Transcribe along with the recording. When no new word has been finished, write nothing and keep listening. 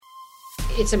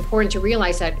it's important to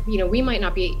realize that, we might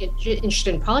not be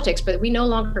interested in politics, but we no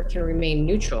longer can remain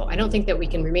neutral. I don't think that we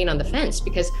can remain on the fence,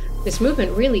 because this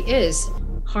movement really is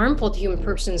harmful to human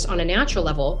persons on a natural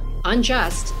level,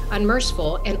 unjust,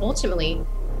 unmerciful, and ultimately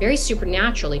very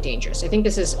supernaturally dangerous. I think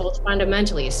this is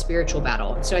fundamentally a spiritual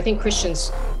battle. So I think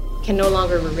Christians can no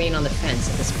longer remain on the fence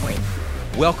at this point.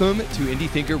 Welcome to Indie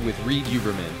Thinker with Reed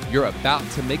Huberman. You're about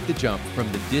to make the jump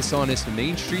from the dishonest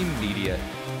mainstream media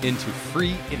into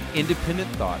free and independent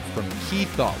thought from key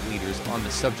thought leaders on the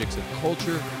subjects of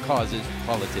culture, causes,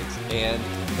 politics, and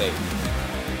faith.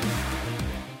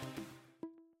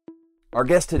 Our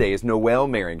guest today is Noelle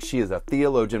Mering. She is a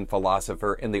theologian,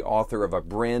 philosopher, and the author of a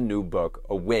brand new book,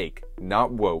 Awake,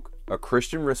 Not Woke, A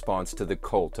Christian Response to the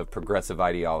Cult of Progressive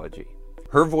Ideology.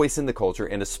 Her voice in the culture,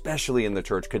 and especially in the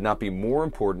church, could not be more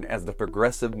important as the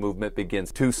progressive movement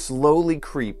begins to slowly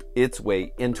creep its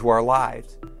way into our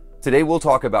lives. Today we'll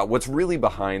talk about what's really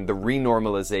behind the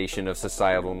renormalization of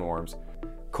societal norms,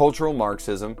 cultural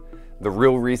Marxism, the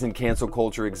real reason cancel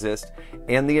culture exists,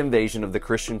 and the invasion of the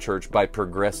Christian church by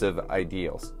progressive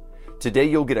ideals. Today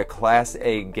you'll get a Class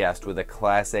A guest with a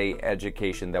Class A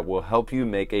education that will help you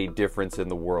make a difference in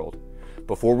the world.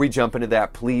 Before we jump into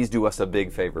that, please do us a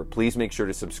big favor. Please make sure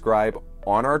to subscribe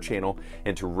on our channel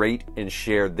and to rate and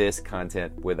share this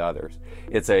content with others.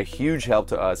 It's a huge help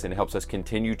to us and helps us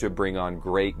continue to bring on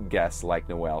great guests like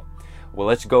Noelle. Well,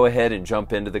 let's go ahead and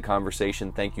jump into the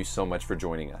conversation. Thank you so much for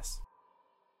joining us.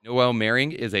 Noelle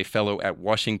Mering is a fellow at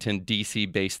Washington,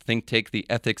 D.C.-based think tank, the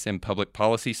Ethics and Public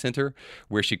Policy Center,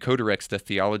 where she co-directs the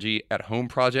Theology at Home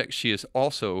project. She is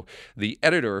also the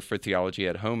editor for Theology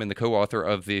at Home and the co-author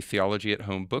of the Theology at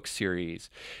Home book series.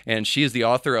 And she is the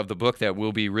author of the book that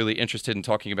we'll be really interested in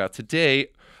talking about today,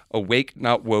 Awake,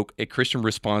 Not Woke, A Christian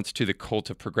Response to the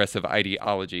Cult of Progressive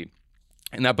Ideology.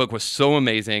 And that book was so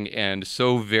amazing and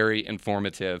so very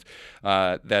informative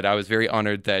that I was very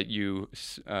honored that you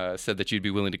said that you'd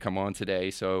be willing to come on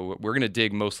today. So we're going to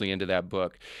dig mostly into that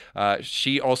book.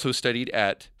 She also studied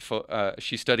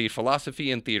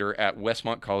philosophy and theater at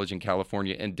Westmont College in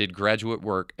California and did graduate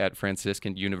work at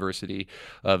Franciscan University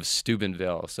of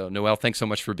Steubenville. So Noelle, thanks so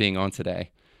much for being on today.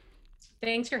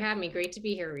 Thanks for having me. Great to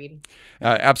be here, Reed.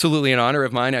 Absolutely an honor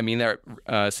of mine. I mean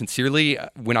that sincerely.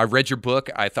 When I read your book,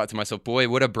 I thought to myself, boy,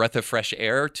 what a breath of fresh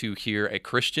air to hear a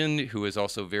Christian who is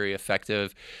also very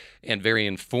effective and very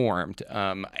informed.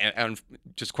 And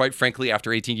just quite frankly,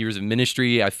 after 18 years of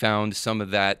ministry, I found some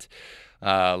of that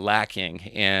lacking.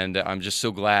 And I'm just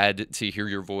so glad to hear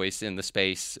your voice in the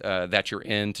space that you're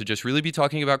in, to just really be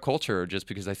talking about culture, just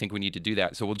because I think we need to do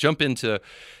that. So we'll jump into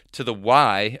the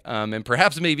why, and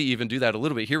perhaps maybe even do that a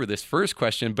little bit here with this first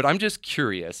question. But I'm just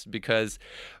curious because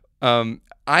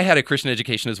I had a Christian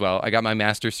education as well. I got my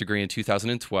master's degree in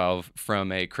 2012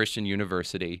 from a Christian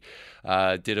university.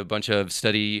 Did a bunch of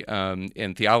study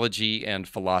in theology and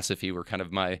philosophy were kind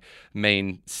of my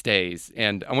mainstays.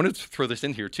 And I wanted to throw this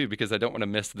in here too, because I don't want to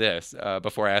miss this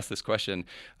before I ask this question.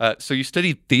 So you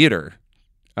studied theater.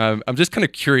 I'm just kind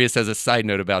of curious as a side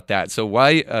note about that. So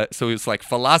why? So it's like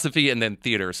philosophy and then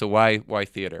theater. So why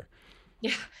theater?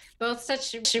 Yeah. Both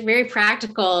such very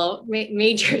practical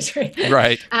majors, right?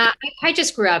 Right. I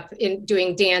just grew up in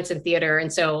doing dance and theater.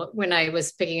 And so when I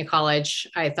was picking a college,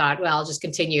 I thought, well, I'll just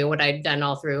continue what I'd done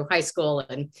all through high school.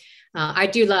 And I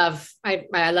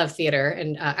love theater.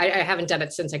 And I haven't done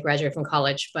it since I graduated from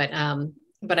college, but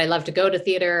I love to go to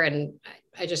theater. And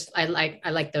I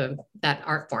like that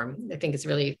art form. I think it's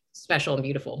really special and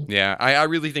beautiful. Yeah, I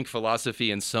really think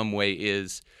philosophy in some way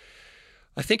is,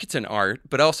 I think it's an art,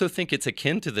 but I also think it's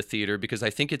akin to the theater because I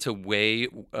think it's a way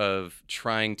of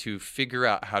trying to figure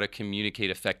out how to communicate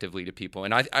effectively to people.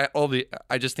 And I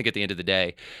just think at the end of the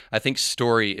day, I think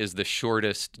story is the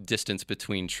shortest distance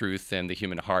between truth and the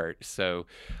human heart. So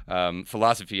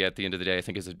philosophy at the end of the day, I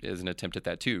think is an attempt at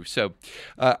that too. So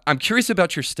I'm curious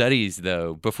about your studies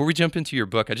though. Before we jump into your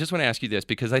book, I just want to ask you this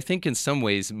because I think in some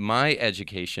ways my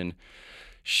education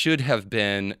should have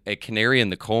been a canary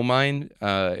in the coal mine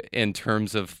in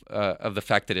terms of the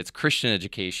fact that it's Christian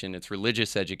education, it's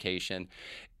religious education.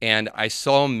 And I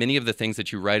saw many of the things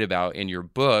that you write about in your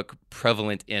book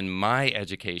prevalent in my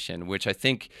education, which I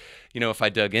think, if I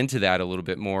dug into that a little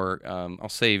bit more, I'll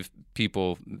save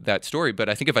people that story. But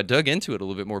I think if I dug into it a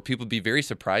little bit more, people would be very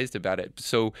surprised about it.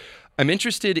 So I'm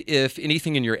interested if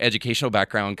anything in your educational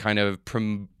background kind of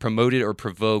promoted or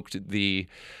provoked the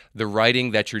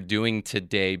writing that you're doing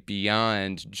today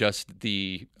beyond just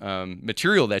the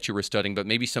material that you were studying, but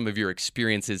maybe some of your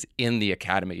experiences in the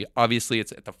academy. Obviously,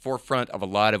 it's at the forefront of a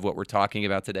lot of what we're talking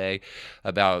about today,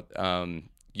 about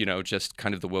just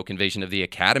kind of the woke invasion of the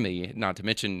academy, not to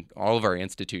mention all of our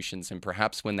institutions. And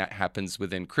perhaps when that happens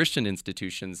within Christian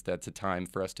institutions, that's a time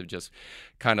for us to just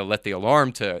kind of let the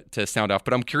alarm to sound off.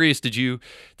 But I'm curious, did you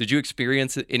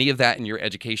experience any of that in your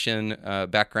education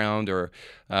background, or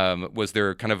was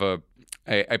there kind of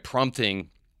a prompting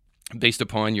based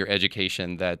upon your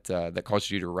education that caused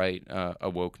you to write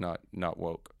Awake, Not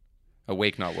Woke?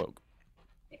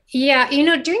 Yeah,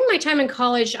 during my time in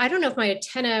college, I don't know if my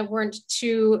antenna weren't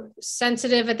too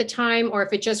sensitive at the time or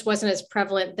if it just wasn't as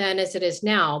prevalent then as it is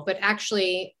now. But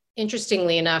actually,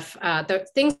 interestingly enough, the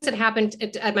things that happened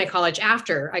at my college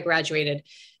after I graduated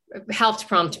helped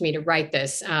prompt me to write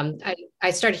this.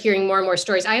 I started hearing more and more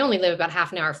stories. I only live about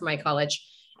half an hour from my college,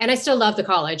 and I still love the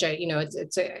college.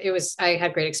 I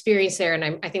had great experience there,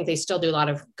 and I think they still do a lot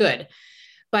of good.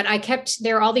 But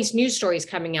there are all these news stories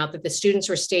coming out that the students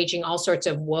were staging all sorts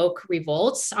of woke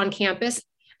revolts on campus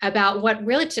about what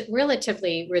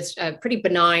relatively was a pretty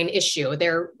benign issue.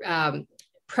 They're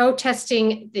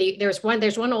protesting. There's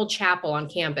one old chapel on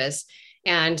campus,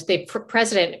 and the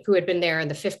president, who had been there in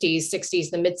the 50s, 60s,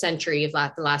 the mid-century of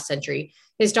the last century,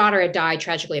 his daughter had died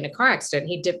tragically in a car accident.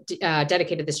 He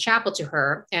dedicated this chapel to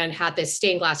her and had this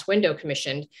stained glass window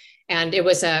commissioned. And it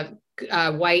was a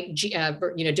white,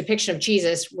 depiction of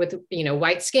Jesus with,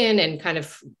 white skin and kind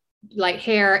of light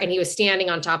hair. And he was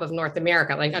standing on top of North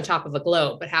America, like on top of a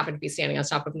globe, but happened to be standing on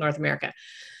top of North America.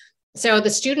 So the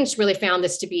students really found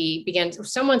this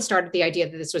someone started the idea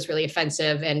that this was really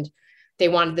offensive, and they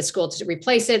wanted the school to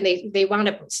replace it. And they wound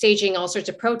up staging all sorts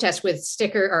of protests with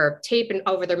sticker or tape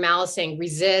over their mouths saying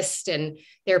resist. And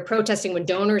they were protesting when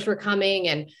donors were coming.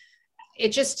 And it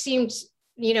just seemed,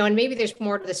 and maybe there's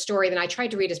more to the story than I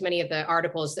tried to read as many of the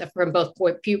articles from both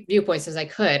viewpoints as I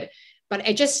could. But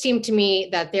it just seemed to me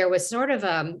that there was sort of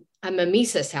a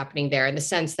mimesis happening there, in the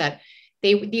sense that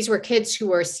these were kids who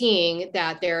were seeing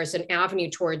that there's an avenue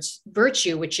towards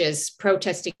virtue, which is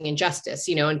protesting injustice,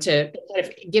 and to kind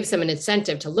of gives them an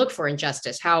incentive to look for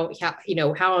injustice. How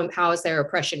is there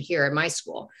oppression here in my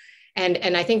school? And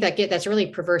I think that's a really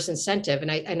perverse incentive.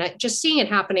 And I just seeing it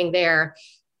happening there,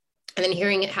 and then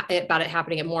hearing about it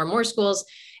happening at more and more schools,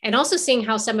 and also seeing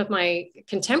how some of my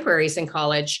contemporaries in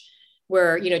college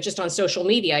where, just on social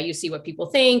media, you see what people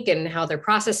think and how they're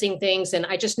processing things. And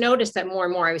I just noticed that more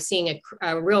and more I was seeing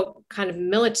a real kind of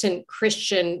militant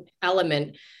Christian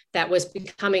element that was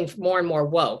becoming more and more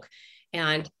woke.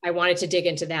 And I wanted to dig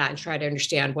into that and try to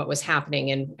understand what was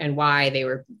happening and why they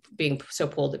were being so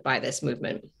pulled by this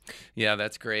movement. Yeah,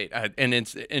 that's great. And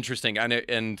it's interesting.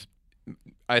 And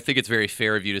I think it's very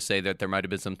fair of you to say that there might have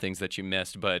been some things that you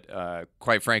missed, but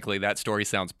quite frankly, that story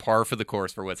sounds par for the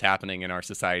course for what's happening in our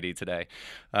society today.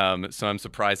 So I'm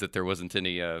surprised that there wasn't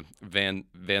any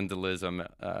vandalism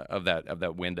of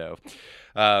that window.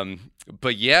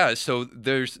 But yeah, so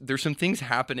there's some things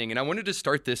happening, and I wanted to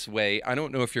start this way. I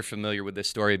don't know if you're familiar with this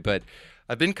story, but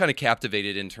I've been kind of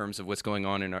captivated in terms of what's going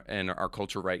on in our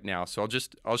culture right now. So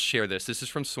I'll share this. This is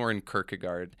from Soren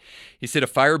Kierkegaard. He said, "A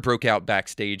fire broke out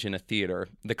backstage in a theater.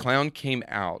 The clown came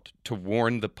out to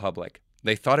warn the public.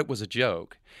 They thought it was a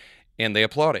joke, and they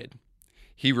applauded.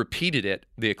 He repeated it.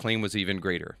 The acclaim was even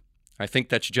greater. I think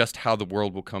that's just how the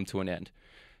world will come to an end.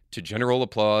 To general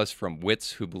applause from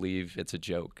wits who believe it's a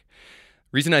joke."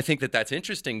 Reason I think that that's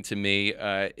interesting to me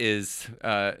is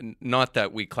not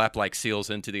that we clap like seals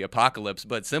into the apocalypse,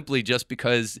 but simply just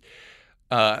because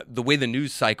the way the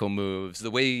news cycle moves,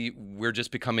 the way we're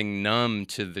just becoming numb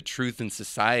to the truth in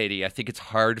society, I think it's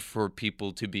hard for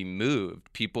people to be moved.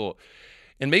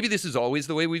 And maybe this is always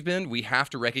the way we've been. We have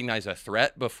to recognize a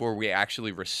threat before we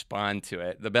actually respond to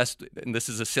it. And this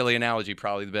is a silly analogy,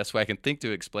 probably the best way I can think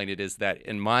to explain it is that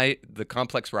in the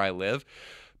complex where I live,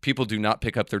 people do not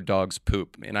pick up their dog's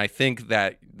poop. And I think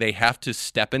that they have to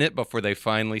step in it before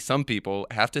some people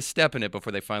have to step in it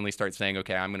before they finally start saying,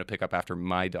 okay, I'm going to pick up after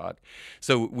my dog.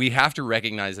 So we have to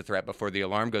recognize the threat before the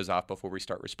alarm goes off, before we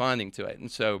start responding to it. And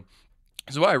so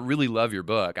this is why I really love your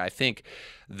book. I think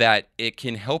that it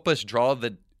can help us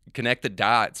connect the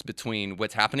dots between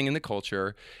what's happening in the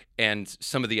culture and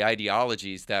some of the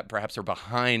ideologies that perhaps are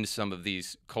behind some of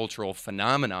these cultural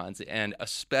phenomenons, and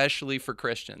especially for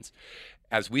Christians.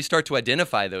 As we start to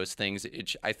identify those things,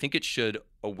 I think it should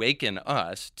awaken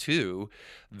us to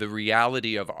the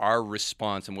reality of our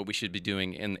response and what we should be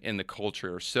doing in the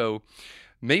culture. So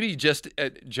maybe just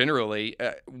generally,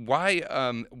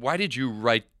 why did you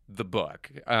write the book?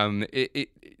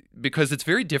 Because it's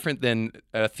very different than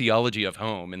Theology of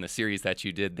Home in the series that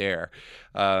you did there.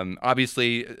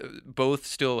 Obviously, both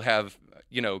still have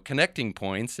connecting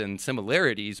points and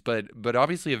similarities, but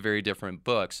obviously a very different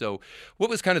book. So what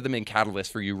was kind of the main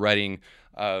catalyst for you writing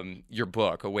your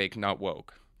book, Awake, Not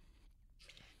Woke?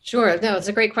 Sure. No, it's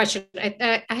a great question.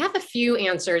 I have a few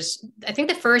answers. I think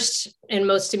the first and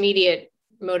most immediate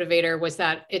motivator was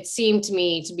that it seemed to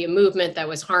me to be a movement that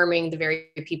was harming the very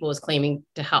people it was claiming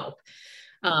to help.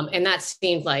 And that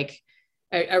seemed like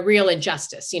a real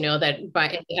injustice, that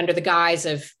by under the guise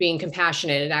of being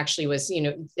compassionate, it actually was,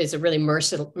 is a really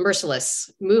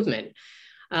merciless movement.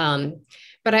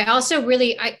 But I also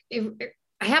really, I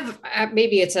have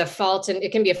maybe it's a fault, and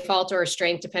it can be a fault or a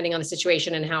strength depending on the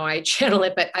situation and how I channel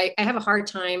it. But I have a hard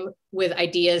time with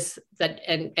ideas that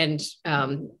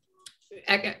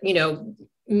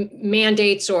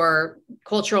mandates or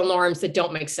cultural norms that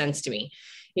don't make sense to me.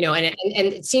 And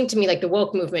it seemed to me like the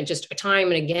woke movement just time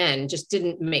and again just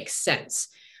didn't make sense.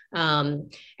 And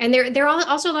there are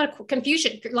also a lot of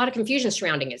confusion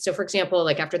surrounding it. So, for example,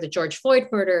 like after the George Floyd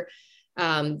murder,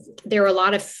 there were a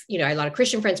lot of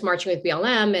Christian friends marching with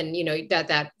BLM, and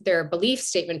that their belief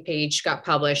statement page got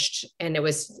published, and it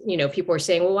was people were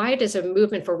saying, well, why does a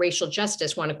movement for racial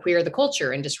justice want to queer the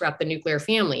culture and disrupt the nuclear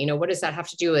family? What does that have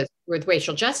to do with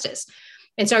racial justice?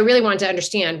 And so I really wanted to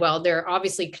understand, well, they're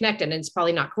obviously connected, and it's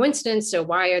probably not coincidence. So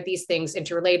why are these things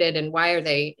interrelated, and why are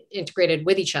they integrated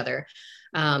with each other?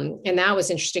 And that was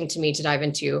interesting to me to dive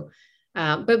into.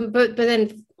 But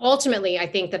then ultimately, I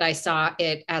think that I saw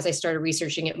it as I started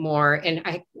researching it more, and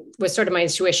I was sort of my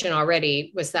intuition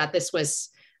already was that this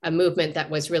was a movement that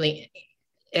was really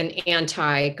had an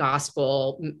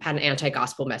anti-gospel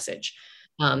message.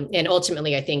 And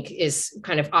ultimately, I think is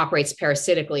kind of operates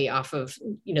parasitically off of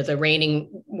the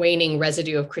waning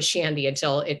residue of Christianity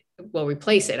until it will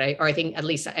replace it. I think at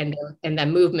least and the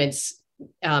movements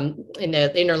in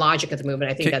the inner logic of the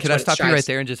movement. I think that's. Could I stop you right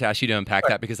there and just ask you to unpack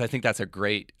that, because I think that's a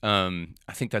great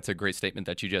statement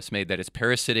that you just made, that it's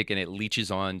parasitic and it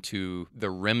leaches on to the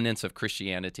remnants of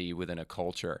Christianity within a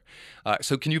culture.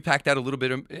 So can you pack that a little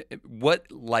bit? What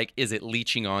is it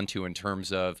leaching onto in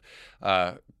terms of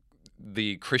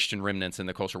the Christian remnants in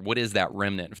the culture? What is that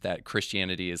remnant that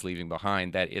Christianity is leaving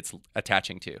behind that it's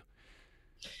attaching to?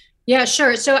 Yeah,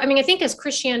 sure. So, I mean, I think as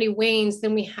Christianity wanes,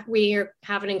 then we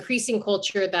have an increasing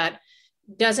culture that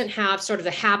doesn't have sort of the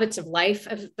habits of life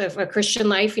of a Christian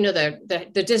life.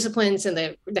 The disciplines and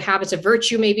the habits of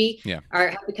virtue maybe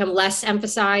have become less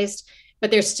emphasized, but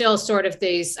there's still sort of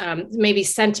these maybe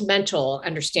sentimental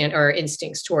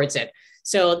instincts towards it.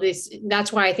 So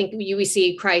that's why I think we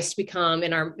see Christ become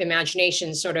in our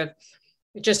imagination sort of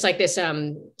just like this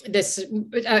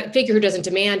figure who doesn't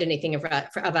demand anything of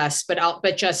us,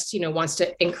 but just wants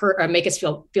to encourage or make us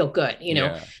feel good,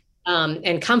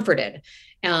 and comforted.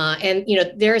 And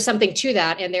there is something to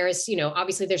that, and there is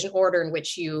obviously there's an order in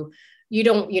which you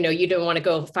don't want to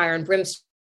go fire and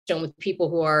brimstone with people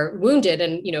who are wounded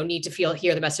and need to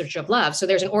hear the message of love. So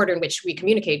there's an order in which we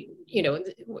communicate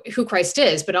who Christ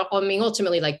is, but I mean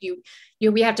ultimately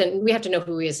we have to know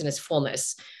who he is in his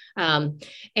fullness.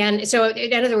 And so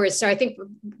in other words, so I think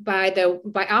by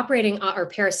operating or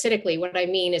parasitically, what I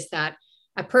mean is that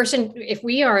a person, if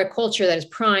we are a culture that is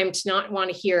primed to not want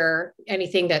to hear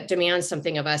anything that demands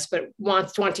something of us, but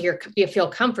want to feel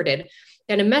comforted,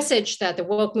 then a message that the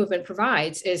woke movement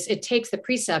provides is it takes the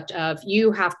precept of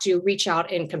you have to reach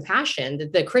out in compassion.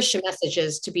 The Christian message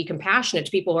is to be compassionate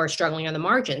to people who are struggling on the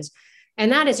margins.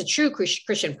 And that is a true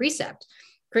Christian precept.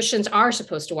 Christians are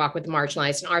supposed to walk with the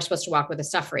marginalized and are supposed to walk with the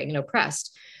suffering and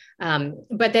oppressed.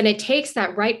 But then it takes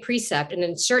that right precept and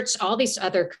inserts all these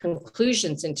other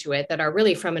conclusions into it that are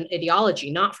really from an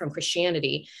ideology, not from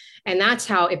Christianity. And that's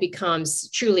how it becomes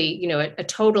truly, a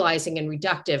totalizing and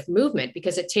reductive movement,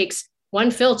 because it takes one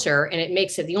filter and it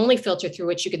makes it the only filter through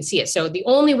which you can see it. So the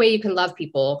only way you can love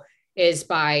people is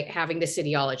by having this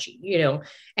ideology,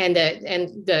 and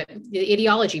the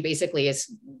ideology basically is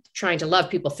trying to love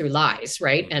people through lies,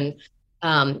 right? And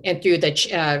through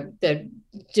the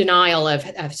denial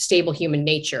of stable human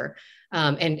nature,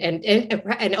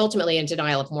 and ultimately in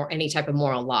denial of any type of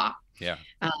moral law. Yeah.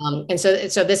 And so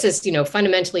this is,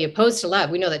 fundamentally opposed to love.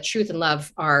 We know that truth and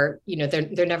love are,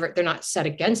 they're not set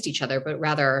against each other, but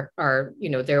rather are,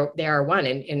 they are one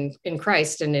in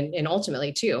Christ and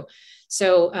ultimately too.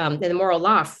 So, and the moral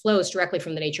law flows directly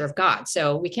from the nature of God.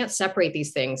 So we can't separate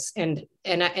these things. And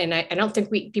I don't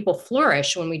think people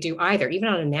flourish when we do either, even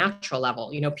on a natural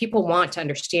level. People want to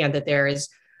understand that there is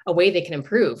a way they can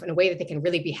improve and a way that they can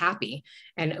really be happy.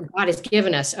 And God has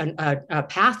given us a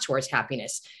path towards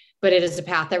happiness, but it is a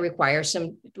path that requires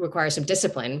some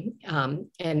discipline,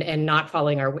 and not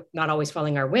always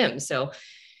following our whims. So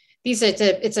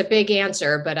it's a big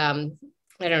answer, but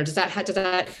I don't know. Does that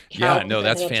help? Yeah, no,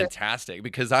 that's fantastic,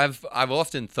 because I've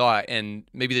often thought, and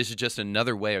maybe this is just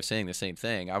another way of saying the same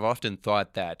thing. I've often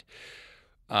thought that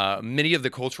many of the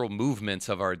cultural movements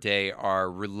of our day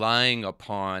are relying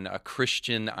upon a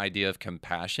Christian idea of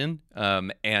compassion.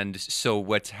 And so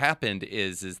what's happened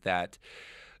is that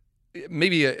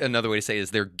maybe another way to say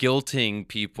is they're guilting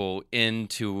people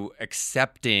into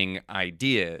accepting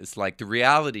ideas. Like the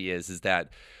reality is that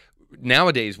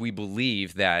nowadays we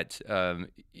believe that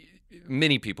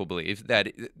many people believe that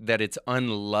it's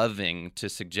unloving to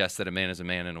suggest that a man is a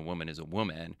man and a woman is a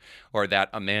woman, or that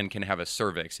a man can have a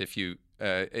cervix. If you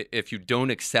don't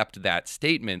accept that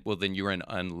statement, well, then you're an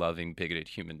unloving, bigoted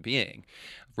human being,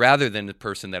 rather than the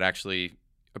person that actually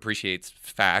appreciates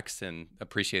facts and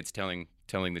appreciates telling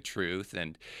the truth.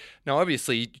 And now,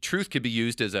 obviously, truth could be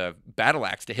used as a battle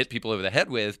axe to hit people over the head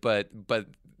with, but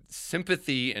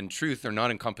sympathy and truth are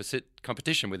not in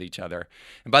competition with each other.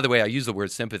 And by the way, I use the word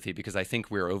sympathy because I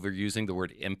think we're overusing the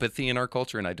word empathy in our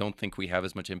culture, and I don't think we have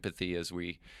as much empathy as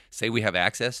we say we have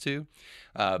access to.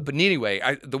 But anyway,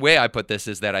 the way I put this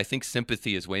is that I think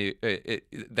sympathy is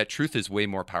that truth is way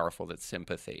more powerful than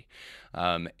sympathy.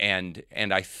 And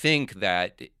I think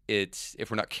that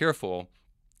if we're not careful,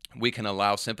 we can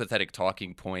allow sympathetic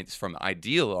talking points from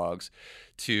ideologues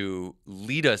to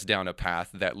lead us down a path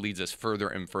that leads us further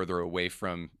and further away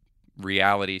from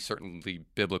reality, certainly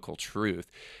biblical truth.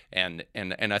 And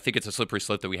I think it's a slippery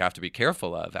slope that we have to be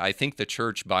careful of. I think the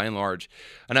church, by and large,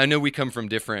 and I know we come from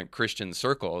different Christian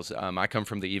circles. I come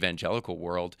from the evangelical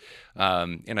world,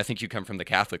 and I think you come from the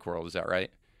Catholic world. Is that right?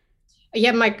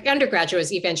 Yeah, my undergraduate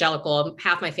was evangelical.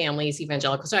 Half my family is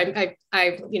evangelical, so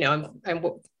I'm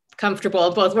comfortable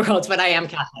in both worlds, but I am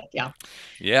Catholic. Yeah.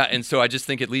 Yeah. And so I just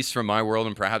think, at least from my world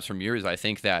and perhaps from yours, I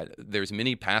think that there's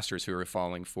many pastors who are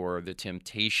falling for the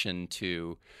temptation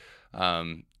to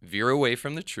veer away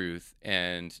from the truth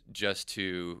and just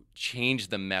to change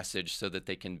the message so that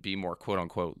they can be more quote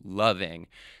unquote loving,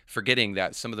 forgetting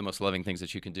that some of the most loving things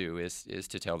that you can do is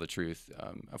to tell the truth.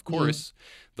 Of course,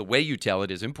 the way you tell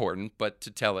it is important, but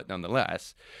to tell it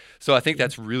nonetheless. So I think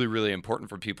that's really, really important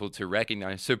for people to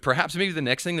recognize. So perhaps maybe the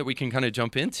next thing that we can kind of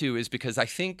jump into is, because I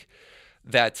think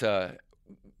that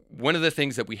one of the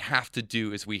things that we have to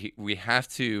do is we have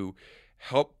to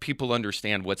help people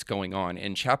understand what's going on.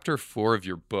 In chapter 4 of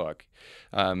your book,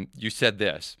 you said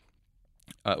this: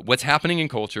 what's happening in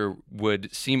culture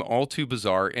would seem all too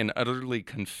bizarre and utterly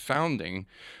confounding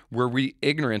were we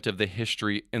ignorant of the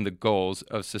history and the goals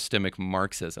of systemic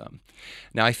Marxism.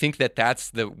 Now, I think that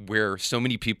that's where so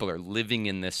many people are living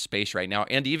in this space right now,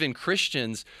 and even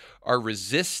Christians are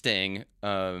resisting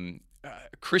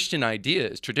Christian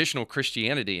ideas, traditional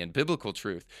Christianity and biblical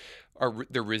truth.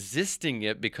 They're resisting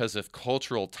it because of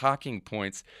cultural talking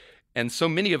points. And so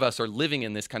many of us are living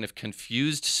in this kind of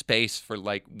confused space for,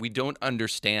 like, we don't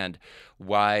understand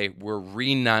why we're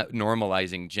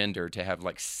renormalizing gender to have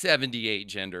like 78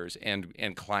 genders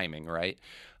and climbing, right?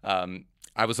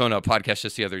 I was on a podcast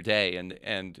just the other day,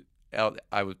 and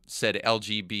I said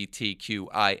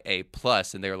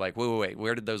LGBTQIA+, and they were like, wait,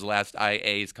 where did those last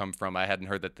IAs come from? I hadn't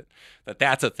heard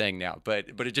that's a thing now, but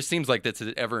it just seems like that's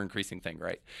an ever-increasing thing,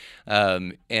 right?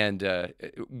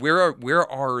 Where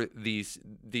are these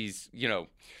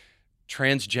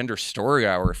transgender story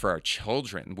hour for our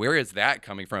children? Where is that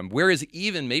coming from? Where is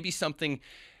even maybe something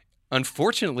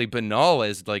unfortunately banal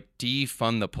as like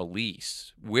defund the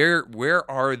police?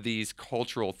 Where are these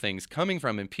cultural things coming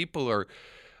from? And people are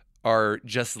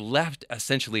just left,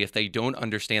 essentially, if they don't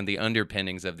understand the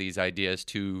underpinnings of these ideas,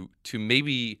 to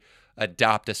maybe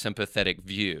adopt a sympathetic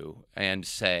view and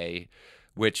say,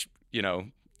 which,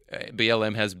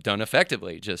 BLM has done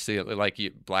effectively, just like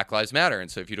Black Lives Matter. And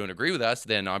so if you don't agree with us,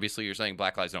 then obviously you're saying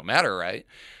Black lives don't matter, right?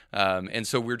 And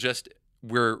so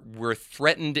we're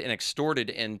threatened and extorted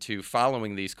into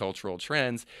following these cultural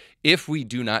trends if we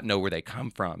do not know where they come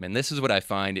from. And this is what I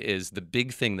find is the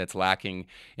big thing that's lacking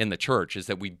in the church, is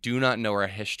that we do not know our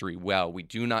history well. We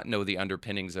do not know the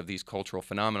underpinnings of these cultural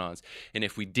phenomena. And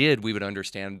if we did, we would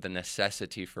understand the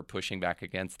necessity for pushing back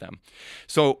against them.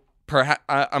 So perhaps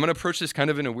I'm going to approach this kind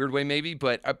of in a weird way maybe,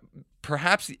 but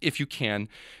perhaps if you can,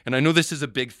 and I know this is a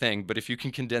big thing, but if you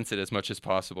can condense it as much as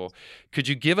possible, could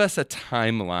you give us a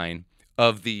timeline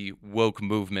of the woke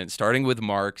movement, starting with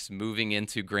Marx, moving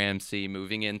into Gramsci,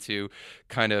 moving into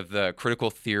kind of the critical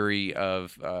theory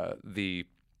of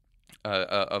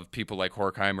of people like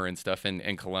Horkheimer and stuff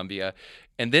in Columbia,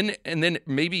 and then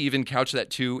maybe even couch that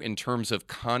too in terms of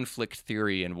conflict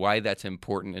theory and why that's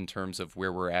important in terms of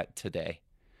where we're at today.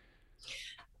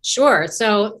 Sure.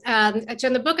 So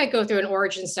in the book, I go through an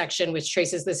origin section which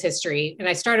traces this history. And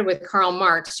I started with Karl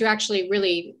Marx, who actually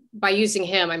really, by using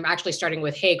him, I'm actually starting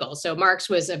with Hegel. So Marx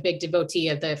was a big devotee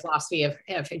of the philosophy of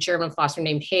a German philosopher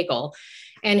named Hegel.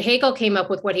 And Hegel came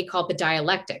up with what he called the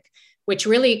dialectic. which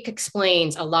really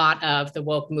explains a lot of the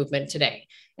woke movement today.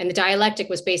 And the dialectic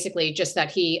was basically just that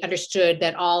he understood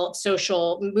that all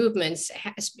social movements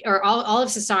or all of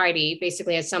society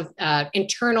basically has some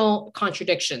internal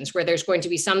contradictions where there's going to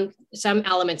be some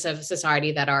elements of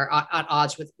society that are at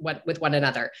odds with one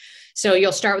another. So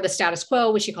you'll start with the status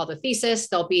quo, which you call the thesis.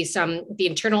 There'll be the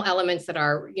internal elements that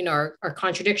are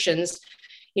contradictions.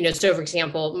 So for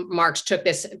example, Marx took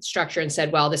this structure and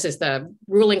said, well, this is the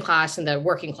ruling class and the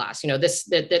working class. This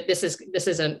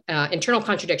is an internal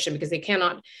contradiction because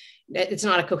it's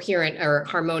not a coherent or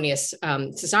harmonious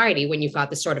society when you've got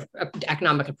this sort of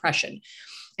economic oppression.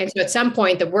 And so at some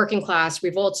point, the working class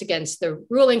revolts against the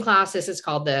ruling class. This is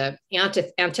called the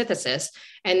antithesis.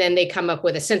 And then they come up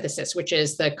with a synthesis, which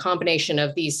is the combination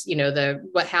of these,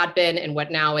 what had been and what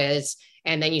now is.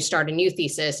 And then you start a new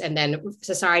thesis, and then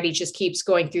society just keeps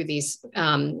going through these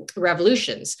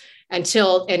revolutions and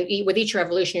with each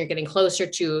revolution, you're getting closer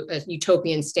to a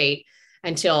utopian state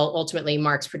until ultimately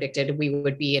Marx predicted we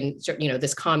would be in,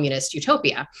 this communist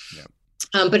utopia.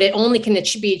 Yeah. But it only can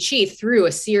be achieved through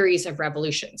a series of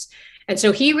revolutions. And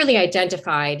so he really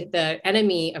identified the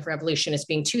enemy of revolution as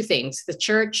being two things: the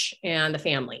church and the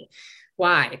family.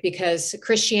 Why? Because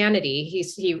Christianity,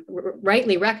 he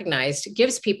rightly recognized,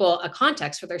 gives people a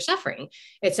context for their suffering.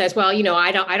 It says, well,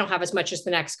 I don't have as much as the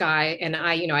next guy, and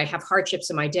I have hardships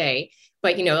in my day,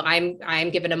 but I'm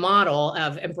given a model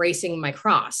of embracing my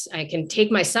cross. I can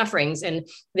take my sufferings, and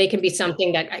they can be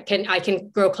something that I can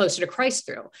grow closer to Christ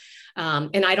through.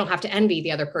 And I don't have to envy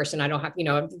the other person. I don't have,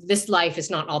 this life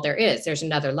is not all there is. There's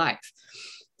another life.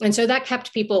 And so that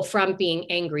kept people from being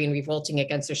angry and revolting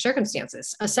against their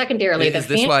circumstances. Secondarily, is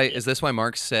this why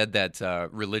Marx said that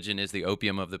religion is the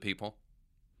opium of the people?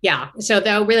 Yeah. So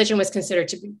the religion was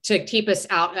considered to keep us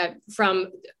out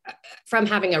from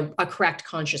having a correct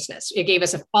consciousness. It gave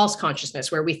us a false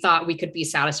consciousness where we thought we could be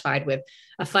satisfied with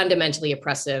a fundamentally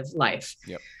oppressive life.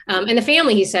 Yep. And the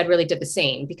family, he said, really did the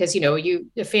same, because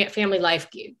family life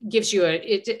gives you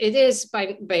it is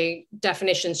by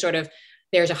definition sort of.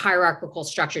 There's a hierarchical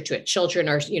structure to it. Children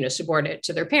are, subordinate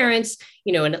to their parents,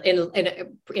 in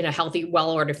a healthy,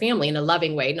 well-ordered family, in a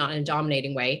loving way, not in a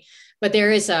dominating way. But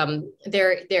there is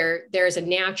there is a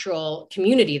natural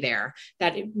community there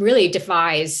that really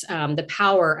defies the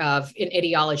power of an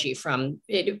ideology.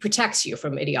 It protects you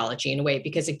from ideology in a way,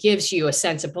 because it gives you a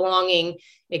sense of belonging.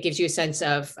 It gives you a sense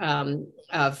of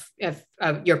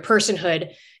your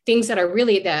personhood. Things that are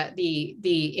really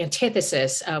the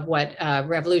antithesis of what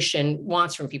revolution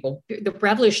wants from people. The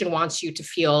revolution wants you to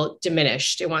feel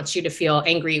diminished. It wants you to feel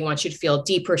angry. It wants you to feel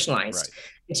depersonalized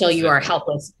until you are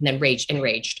helpless and then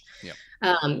enraged. Yeah.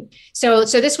 So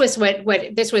this was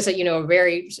this was a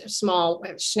very small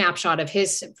snapshot of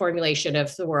his formulation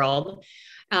of the world.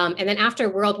 And then after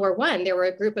World War I, there were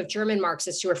a group of German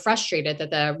Marxists who were frustrated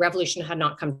that the revolution had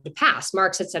not come to pass.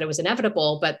 Marx had said it was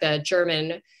inevitable, but the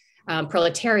German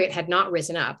proletariat had not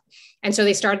risen up. And so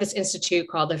they started this institute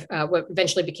called what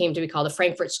eventually became to be called the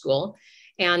Frankfurt School.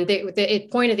 And the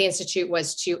point of the institute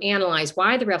was to analyze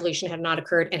why the revolution had not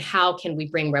occurred and how can we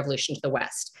bring revolution to the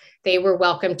West. They were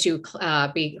welcome to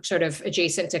be sort of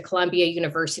adjacent to Columbia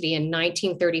University in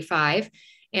 1935.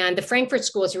 And the Frankfurt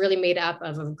School is really made up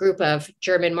of a group of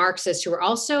German Marxists who were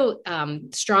also had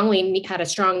a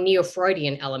strong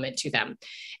neo-Freudian element to them.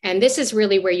 And this is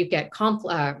really where you get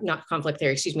critical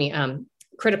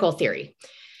theory.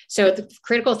 So the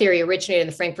critical theory originated in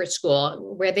the Frankfurt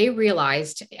School, where they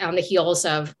realized on the heels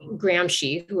of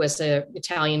Gramsci, who was an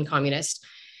Italian communist,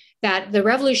 that the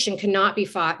revolution could not be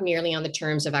fought merely on the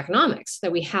terms of economics,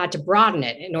 that we had to broaden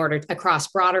it in order across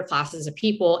broader classes of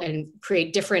people and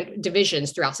create different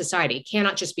divisions throughout society. It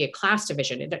cannot just be a class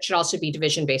division. It should also be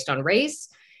division based on race.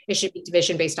 It should be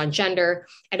division based on gender,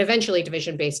 and eventually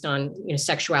division based on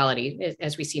sexuality,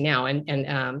 as we see now,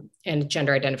 and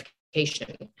gender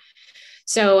identification.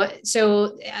 So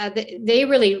they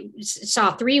really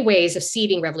saw three ways of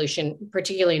seeding revolution,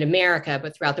 particularly in America,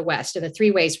 but throughout the West. And the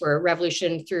three ways were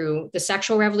revolution through the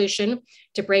sexual revolution,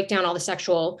 to break down all the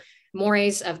sexual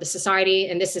mores of the society.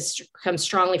 And this comes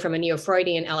strongly from a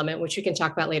neo-Freudian element, which we can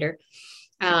talk about later,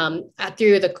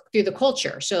 through the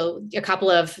culture. So a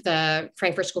couple of the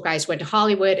Frankfurt School guys went to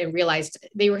Hollywood and realized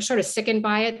they were sort of sickened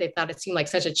by it. They thought it seemed like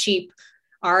such a cheap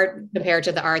art compared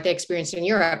to the art they experienced in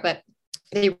Europe. But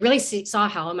they really saw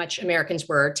how much Americans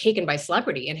were taken by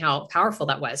celebrity and how powerful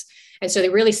that was. And so they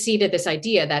really seeded this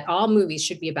idea that all movies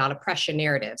should be about oppression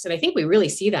narratives. And I think we really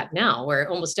see that now, where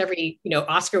almost every,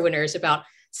 Oscar winner is about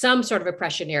some sort of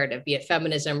oppression narrative, be it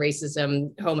feminism,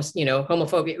 racism,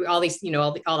 homophobia, all these,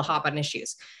 all the hot button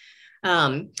issues.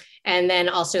 And then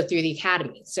also through the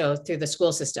academy, so through the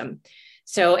school system.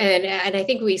 So, and I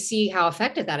think we see how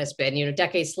effective that has been,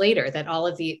 decades later, that all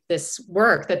of this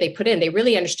work that they put in, they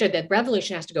really understood that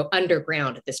revolution has to go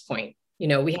underground at this point.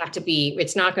 We have to be,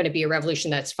 it's not going to be a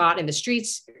revolution that's fought in the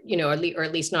streets, or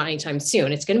at least not anytime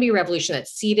soon. It's going to be a revolution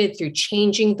that's seeded through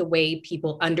changing the way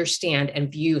people understand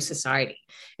and view society,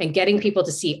 and getting people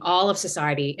to see all of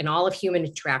society and all of human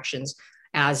interactions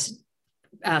as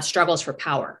struggles for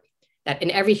power. That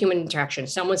in every human interaction,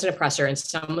 someone's an oppressor and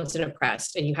someone's an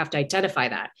oppressed, and you have to identify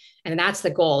that. And that's the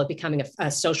goal of becoming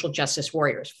a social justice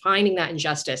warrior, finding that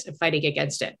injustice and fighting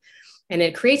against it. And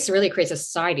it really creates a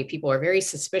society. People are very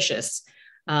suspicious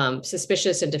and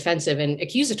defensive and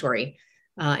accusatory.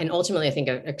 And ultimately, I think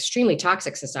an extremely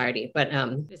toxic society. But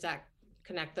does that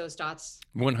connect those dots?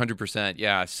 100%.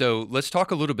 Yeah. So let's talk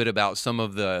a little bit about some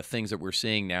of the things that we're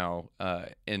seeing now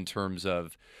in terms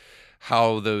of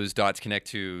how those dots connect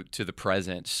to the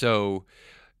present. So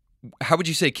how would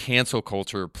you say cancel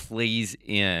culture plays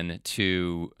in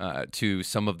to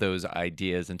some of those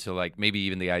ideas, and to like maybe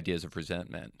even the ideas of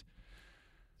resentment?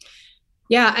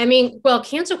 Yeah, I mean, well,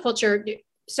 cancel culture.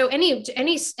 So any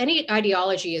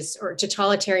ideology is, or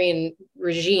totalitarian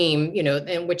regime,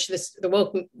 in which the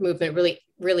woke movement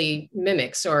really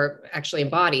mimics, or actually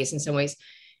embodies in some ways,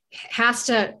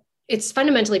 it's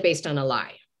fundamentally based on a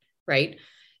lie, right?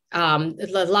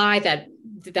 The lie that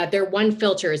their one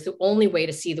filter is the only way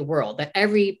to see the world, that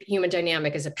every human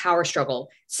dynamic is a power struggle.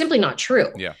 Simply not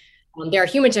true. Yeah. There are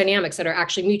human dynamics that are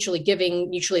actually mutually giving,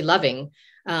 mutually loving.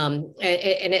 But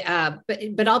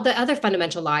all the other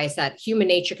fundamental lie is that human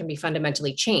nature can be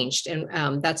fundamentally changed.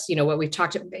 And that's, what we've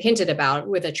hinted about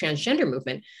with the transgender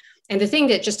movement. And the thing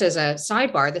that, just as a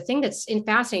sidebar, the thing that's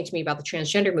fascinating to me about the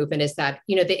transgender movement is that,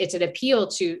 it's an appeal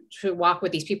to walk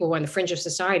with these people who are on the fringe of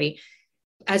society,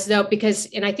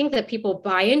 and I think that people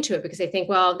buy into it because they think,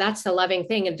 well, that's the loving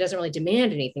thing and it doesn't really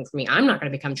demand anything from me. I'm not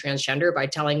going to become transgender by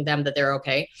telling them that they're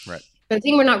okay. Right. But the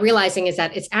thing we're not realizing is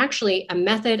that it's actually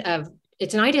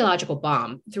it's an ideological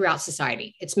bomb throughout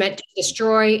society. It's meant to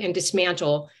destroy and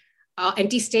dismantle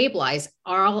and destabilize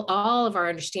all of our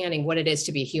understanding what it is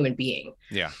to be a human being.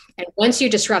 Yeah. And once you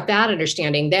disrupt that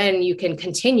understanding, then you can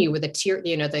continue with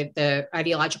the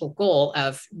ideological goal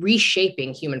of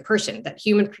reshaping human person, that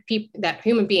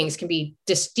human beings can be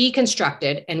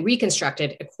deconstructed and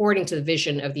reconstructed according to the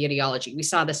vision of the ideology. We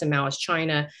saw this in Maoist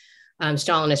China,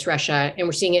 Stalinist Russia, and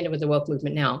we're seeing it with the woke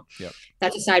movement now. Yep.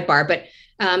 That's a sidebar. But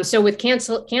so with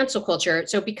cancel culture,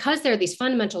 so because there are these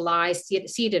fundamental lies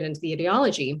seeded into the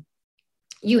ideology,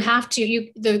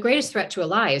 the greatest threat to a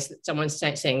lie is that someone's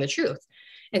saying the truth.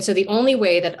 And so the only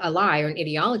way that a lie or an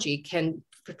ideology can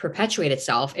perpetuate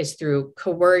itself is through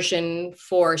coercion,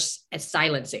 force, and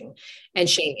silencing and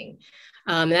shaming.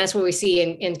 And that's what we see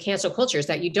in cancel culture, is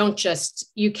that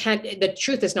the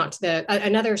truth is not,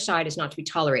 another side is not to be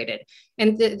tolerated.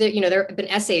 And there have been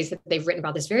essays that they've written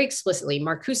about this very explicitly.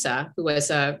 Marcuse, who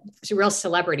was a real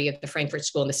celebrity at the Frankfurt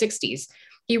School in the 60s,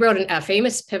 he wrote a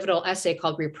famous pivotal essay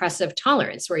called Repressive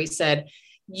Tolerance, where he said,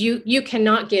 you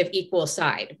cannot give equal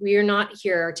side. We are not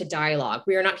here to dialogue.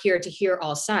 We are not here to hear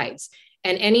all sides.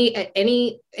 And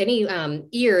any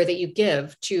ear that you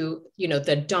give to,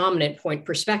 the dominant point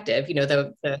perspective,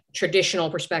 the traditional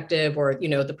perspective, or,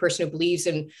 the person who believes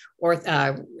in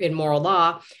moral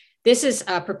law, this is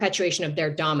a perpetuation of their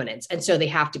dominance. And so they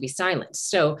have to be silenced.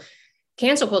 So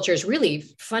cancel culture is really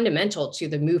fundamental to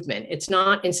the movement. It's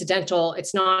not incidental.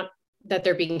 It's not that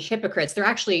they're being hypocrites. They're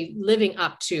actually living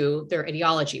up to their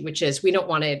ideology, which is, we don't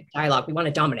want to dialogue. We want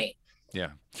to dominate. Yeah.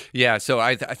 Yeah. So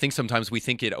I think sometimes we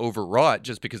think it overwrought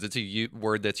just because it's a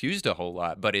word that's used a whole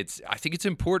lot. But I think it's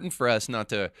important for us not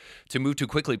to move too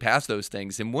quickly past those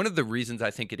things. And one of the reasons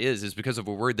I think it is because of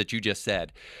a word that you just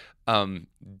said,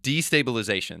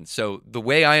 destabilization. So the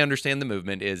way I understand the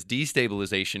movement is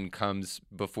destabilization comes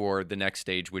before the next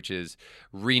stage, which is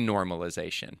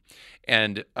renormalization.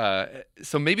 And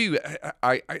so maybe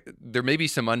there may be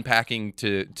some unpacking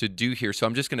to do here. So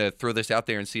I'm just going to throw this out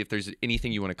there and see if there's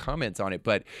anything you want to comment on it.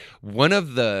 But one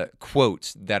of the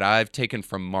quotes that I've taken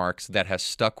from Marx that has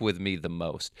stuck with me the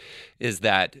most is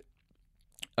that,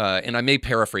 and I may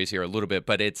paraphrase here a little bit,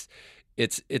 but it's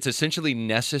essentially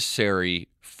necessary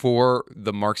for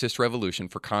the Marxist revolution,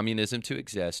 for communism to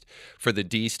exist, for the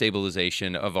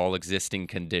destabilization of all existing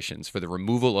conditions, for the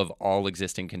removal of all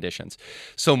existing conditions.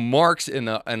 So Marx, in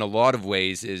a lot of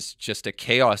ways, is just a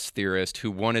chaos theorist who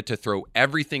wanted to throw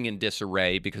everything in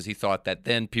disarray because he thought that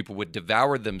then people would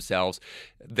devour themselves.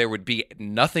 There would be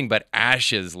nothing but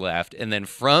ashes left, and then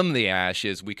from the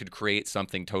ashes, we could create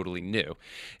something totally new.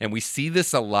 And we see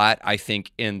this a lot, I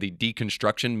think, in the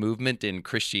deconstruction movement in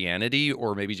Christianity,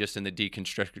 or maybe just in the deconstruction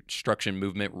deconstruction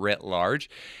movement writ large.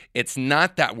 It's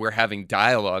not that we're having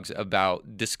dialogues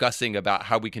about discussing about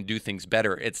how we can do things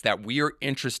better. It's that we are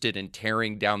interested in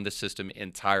tearing down the system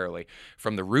entirely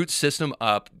from the root system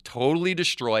up, totally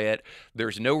destroy it.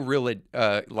 There's no real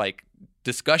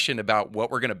discussion about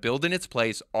what we're going to build in its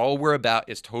place. All we're about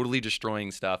is totally destroying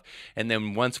stuff. And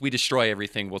then once we destroy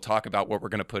everything, we'll talk about what we're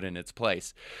going to put in its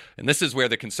place. And this is where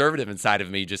the conservative inside of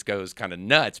me just goes kind of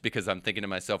nuts, because I'm thinking to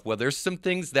myself, well, there's some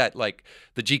things that, like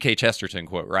the G.K. Chesterton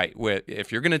quote, right? Where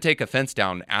if you're going to take a fence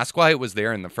down, ask why it was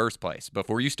there in the first place.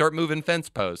 Before you start moving fence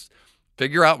posts,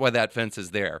 figure out why that fence is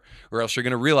there, or else you're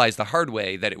going to realize the hard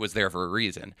way that it was there for a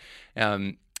reason.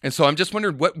 And so I'm just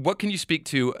wondering, what can you speak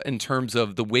to in terms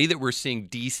of the way that we're seeing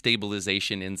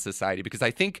destabilization in society? Because I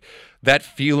think that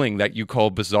feeling that you call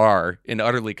bizarre and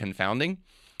utterly confounding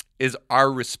is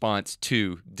our response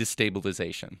to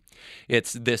destabilization.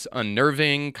 It's this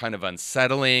unnerving, kind of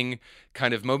unsettling,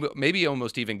 kind of maybe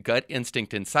almost even gut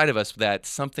instinct inside of us that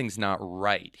something's not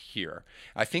right here.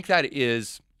 I think that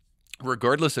is,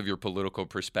 regardless of your political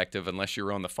perspective, unless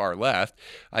you're on the far left,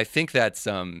 I think that's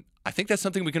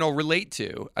something we can all relate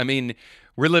to. I mean,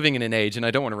 we're living in an age, and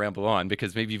I don't want to ramble on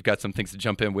because maybe you've got some things to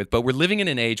jump in with, but we're living in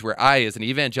an age where I, as an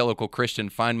evangelical Christian,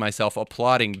 find myself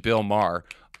applauding Bill Maher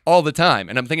all the time.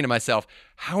 And I'm thinking to myself,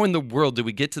 how in the world do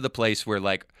we get to the place where,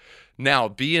 like,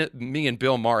 now me and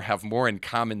Bill Maher have more in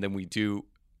common than we do,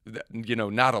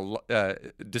 not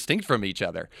distinct from each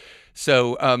other.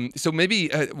 So maybe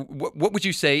what would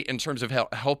you say in terms of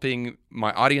helping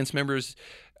my audience members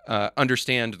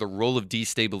understand the role of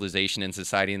destabilization in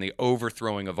society and the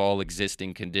overthrowing of all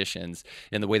existing conditions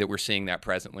in the way that we're seeing that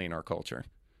presently in our culture?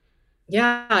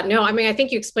 Yeah, no, I mean, I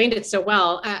think you explained it so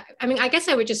well. I mean, I guess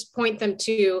I would just point them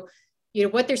to,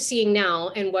 what they're seeing now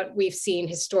and what we've seen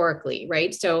historically,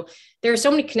 right? So there are so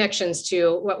many connections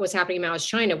to what was happening in Mao's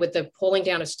China with the pulling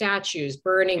down of statues,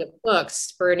 burning of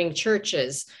books, burning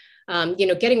churches,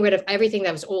 getting rid of everything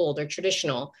that was old or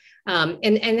traditional.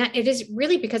 And that it is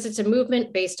really because it's a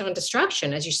movement based on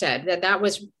destruction, as you said, that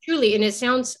was truly, and it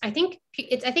sounds, I think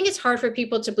it's hard for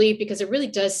people to believe because it really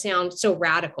does sound so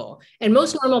radical. And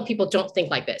most normal people don't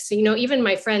think like this. So, even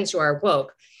my friends who are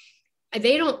woke,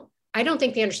 I don't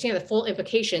think they understand the full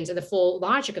implications and the full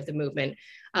logic of the movement.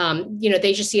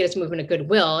 They just see it as a movement of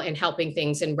goodwill and helping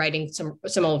things and righting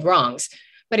some old wrongs.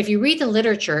 But if you read the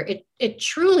literature, it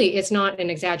truly is not an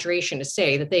exaggeration to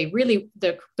say that they really,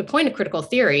 the point of critical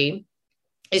theory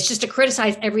is just to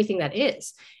criticize everything that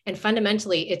is. And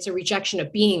fundamentally, it's a rejection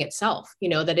of being itself,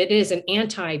 that it is an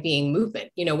anti-being movement,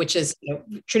 which is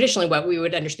traditionally what we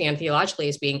would understand theologically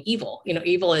as being evil.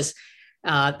 Evil is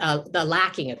the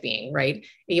lacking of being, right?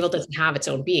 Evil doesn't have its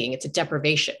own being. It's a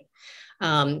deprivation.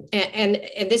 And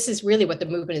this is really what the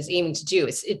movement is aiming to do.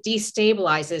 It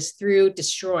destabilizes through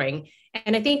destroying.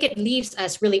 And I think it leaves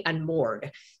us really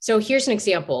unmoored. So here's an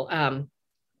example. And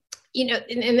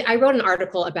I wrote an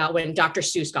article about when Dr.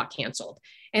 Seuss got canceled.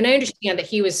 And I understand that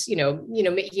he was,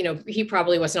 he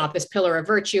probably was not this pillar of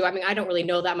virtue. I mean, I don't really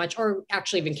know that much or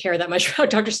actually even care that much about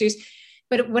Dr. Seuss.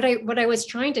 But what I was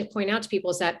trying to point out to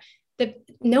people is that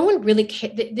no one really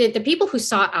the people who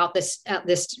sought out this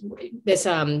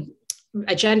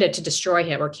agenda to destroy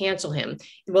him or cancel him.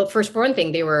 Well, first, for one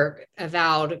thing, they were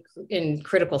avowed in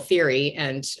critical theory,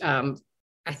 and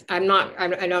I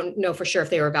don't know for sure if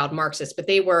they were avowed Marxists, but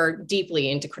they were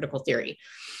deeply into critical theory.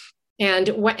 And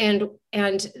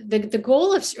the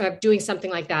goal of doing something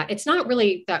like that, it's not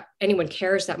really that anyone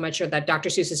cares that much or that Dr.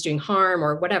 Seuss is doing harm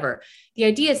or whatever. The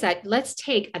idea is that let's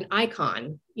take an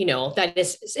icon, that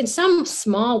is in some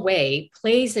small way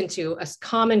plays into a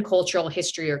common cultural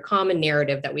history or common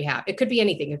narrative that we have. It could be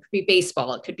anything. It could be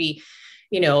baseball. It could be,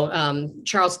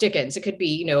 Charles Dickens. It could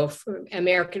be,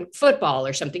 American football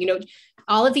or something.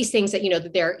 All of these things that,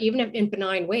 that they're even in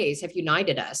benign ways have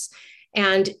united us.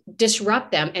 And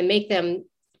disrupt them and make them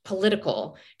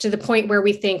political to the point where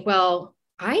we think, well,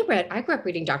 I grew up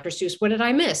reading Dr. Seuss. What did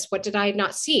I miss? What did I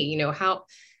not see?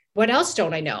 What else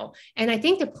don't I know? And I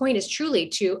think the point is truly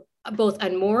to both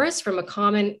unmoor us from a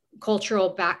common cultural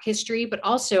back history, but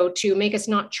also to make us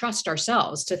not trust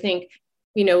ourselves, to think,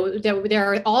 that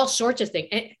there are all sorts of things.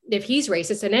 If he's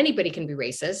racist, then anybody can be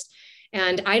racist.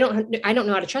 And I don't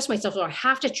know how to trust myself, so I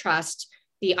have to trust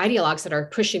the ideologues that are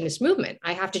pushing this movement.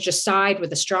 I have to just side with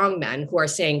the strong men who are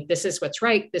saying, this is what's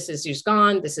right. This is who's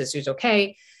gone. This is who's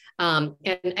okay.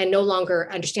 And no longer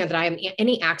understand that I have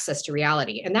any access to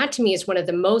reality. And that to me is one of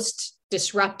the most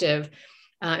disruptive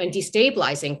and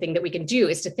destabilizing thing that we can do,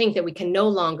 is to think that we can no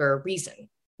longer reason.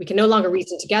 We can no longer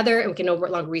reason together, and we can no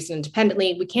longer reason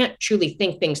independently. We can't truly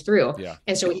think things through. Yeah.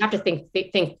 And so we have to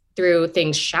think through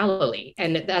things shallowly.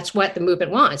 And that's what the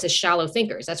movement wants, is shallow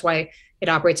thinkers. That's why it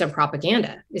operates on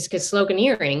propaganda. Is because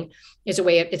sloganeering is a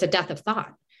way, it's a death of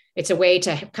thought. It's a way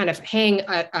to kind of hang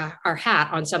our hat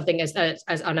on something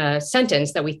as on a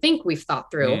sentence that we think we've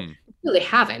thought through. Really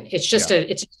haven't. It's just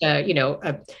a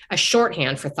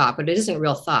shorthand for thought, but it isn't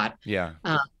real thought. Yeah.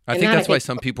 I think that's why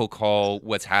some people call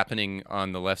what's happening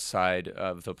on the left side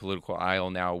of the political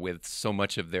aisle now with so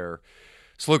much of their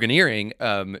sloganeering.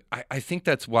 I think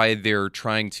that's why they're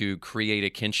trying to create a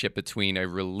kinship between a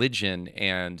religion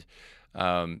and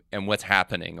what's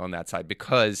happening on that side,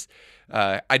 because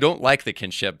I don't like the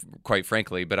kinship, quite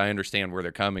frankly, but I understand where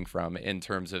they're coming from in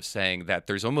terms of saying that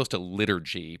there's almost a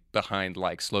liturgy behind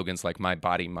like slogans like "My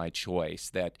body, my choice."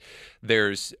 That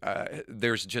there's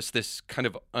just this kind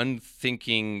of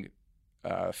unthinking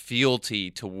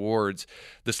fealty towards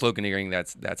the sloganeering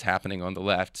that's happening on the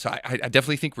left. So I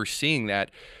definitely think we're seeing that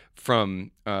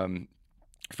from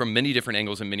many different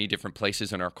angles and many different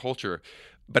places in our culture.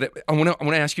 But I want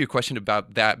to ask you a question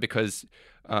about that, because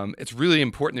it's really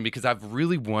important, because I've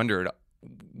really wondered,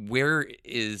 where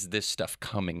is this stuff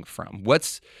coming from?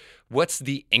 What's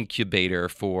the incubator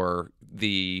for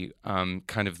the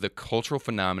kind of the cultural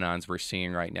phenomenons we're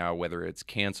seeing right now, whether it's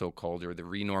cancel culture, the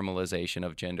renormalization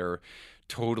of gender,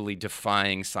 totally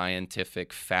defying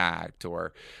scientific fact,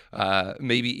 or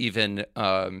maybe even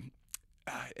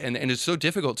and it's so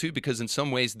difficult too, because in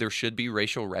some ways there should be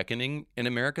racial reckoning in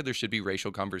America. There should be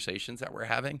racial conversations that we're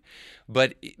having,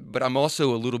 but I'm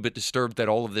also a little bit disturbed that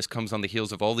all of this comes on the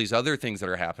heels of all these other things that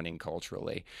are happening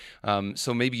culturally.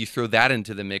 So maybe you throw that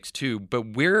into the mix too. But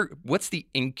what's the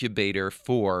incubator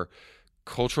for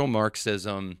cultural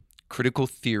Marxism, critical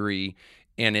theory,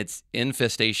 and its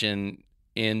infestation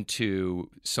into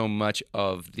so much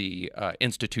of the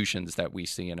institutions that we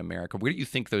see in America? Where do you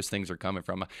think those things are coming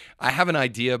from? I have an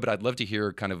idea, but I'd love to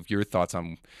hear kind of your thoughts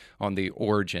on the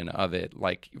origin of it.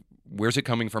 Like, where's it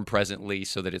coming from presently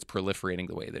so that it's proliferating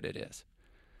the way that it is?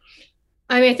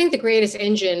 I mean, I think the greatest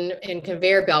engine and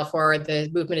conveyor belt for the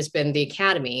movement has been the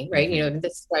academy, right? Mm-hmm.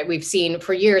 That's what we've seen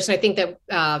for years. And I think that,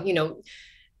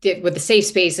 with the safe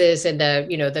spaces and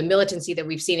the militancy that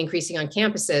we've seen increasing on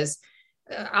campuses,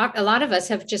 a lot of us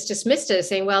have just dismissed it as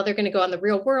saying, well, they're going to go on the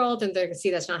real world and they're going to see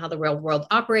that's not how the real world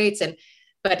operates.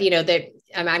 But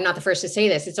I'm not the first to say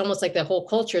this. It's almost like the whole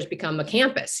culture has become a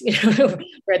campus,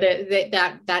 where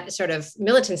that sort of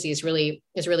militancy is really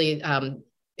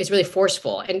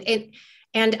forceful.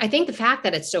 And I think the fact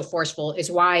that it's so forceful is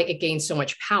why it gains so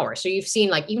much power. So you've seen,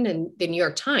 like, even in the New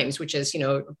York Times, which is,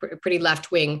 a pretty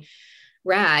left-wing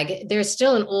rag, there's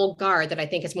still an old guard that I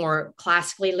think is more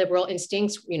classically liberal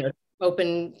instincts,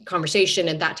 open conversation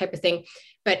and that type of thing.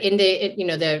 But in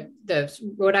the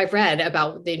what I've read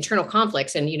about the internal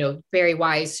conflicts, and Bari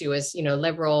Weiss, who was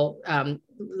liberal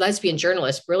lesbian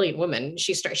journalist, brilliant woman,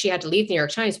 she had to leave the New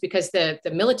York Times because the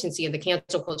militancy of the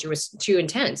cancel culture was too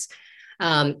intense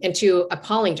and too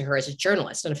appalling to her as a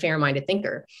journalist and a fair-minded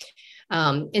thinker.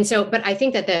 But I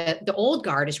think that the old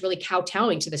guard is really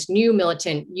kowtowing to this new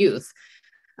militant youth.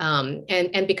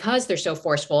 And because they're so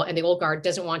forceful, and the old guard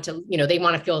doesn't want to, they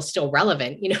want to feel still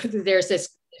relevant, there's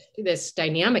this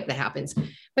dynamic that happens.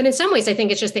 But in some ways, I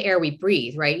think it's just the air we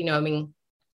breathe, right?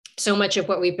 So much of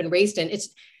what we've been raised in, it's,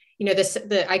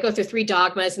 I go through 3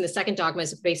 dogmas, and the second dogma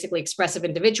is basically expressive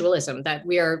individualism, that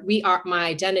my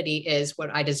identity is what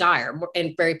I desire.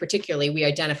 And very particularly, we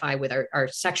identify with our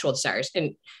sexual desires,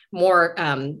 and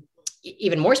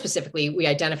even more specifically, we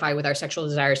identify with our sexual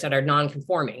desires that are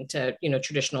non-conforming to,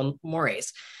 traditional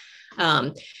mores.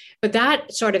 But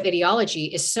that sort of ideology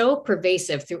is so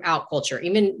pervasive throughout culture,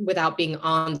 even without being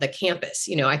on the campus.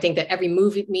 I think that every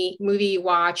movie you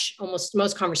watch, almost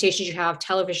most conversations you have,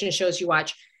 television shows you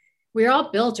watch, we're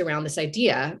all built around this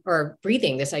idea, or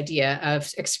breathing this idea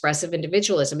of expressive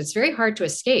individualism. It's very hard to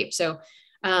escape. So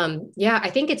I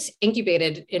think it's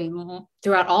incubated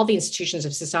throughout all the institutions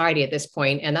of society at this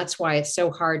point. And that's why it's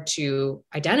so hard to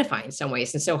identify in some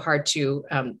ways, and so hard to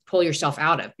pull yourself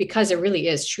out of, because it really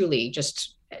is truly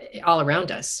just all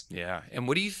around us. Yeah. And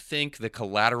what do you think the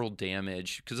collateral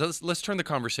damage, because let's turn the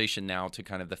conversation now to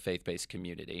kind of the faith-based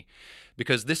community,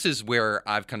 because this is where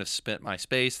I've kind of spent my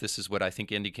space. This is what I think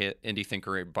Indie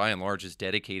Thinker by and large is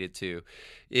dedicated to,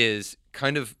 is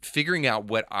kind of figuring out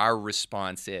what our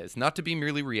response is, not to be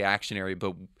merely reactionary,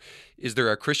 but is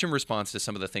there a Christian response to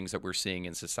some of the things that we're seeing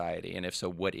in society? And if so,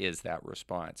 what is that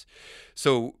response?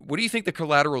 So what do you think the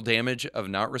collateral damage of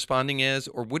not responding is?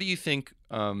 Or what do you think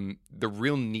the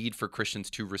real need for Christians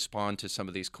to respond to some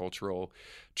of these cultural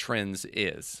trends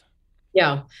is?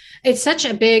 Yeah, it's such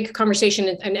a big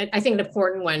conversation, and I think an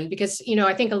important one, because,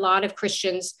 I think a lot of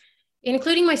Christians,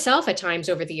 including myself at times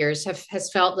over the years, has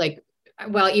felt like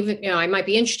well, even, I might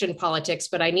be interested in politics,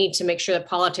 but I need to make sure that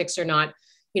politics are not,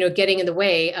 getting in the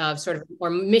way of sort of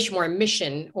more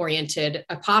mission oriented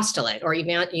apostolate or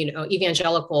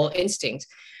evangelical instinct.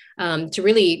 To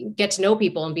really get to know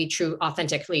people and be true,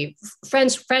 authentically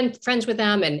friends with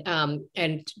them,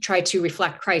 and try to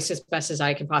reflect Christ as best as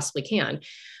I can possibly can,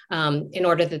 in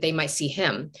order that they might see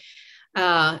Him.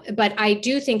 But I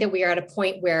do think that we are at a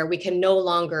point where we can no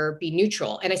longer be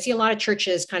neutral. And I see a lot of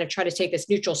churches kind of try to take this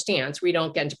neutral stance. We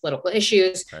don't get into political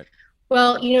issues. Right.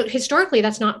 Well, historically,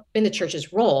 that's not been the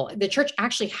church's role. The church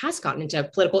actually has gotten into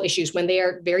political issues when they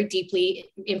are very deeply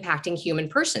impacting human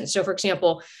persons. So, for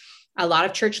example, a lot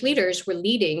of church leaders were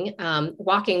leading,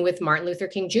 walking with Martin Luther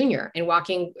King Jr. and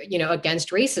walking,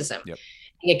 against racism. Yep.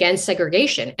 Against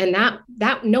segregation. And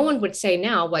that no one would say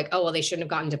now, like, oh, well, they shouldn't have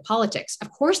gotten into politics. Of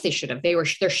course they should have.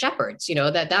 They're shepherds,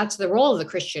 that's the role of the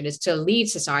Christian, is to lead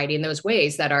society in those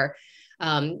ways that are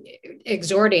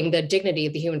exhorting the dignity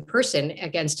of the human person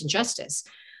against injustice.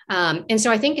 And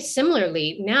so I think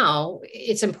similarly now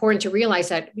it's important to realize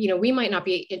that, we might not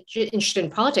be interested in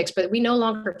politics, but we no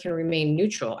longer can remain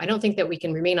neutral. I don't think that we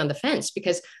can remain on the fence,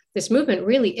 because this movement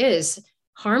really is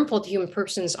harmful to human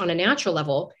persons on a natural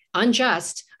level,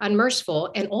 unjust,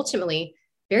 unmerciful, and ultimately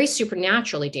very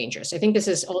supernaturally dangerous. I think this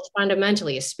is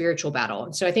fundamentally a spiritual battle.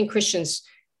 And so I think Christians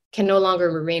can no longer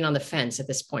remain on the fence at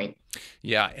this point.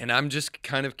 Yeah, and I'm just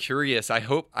kind of curious. I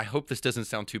hope this doesn't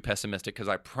sound too pessimistic, because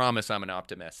I promise I'm an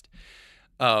optimist.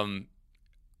 I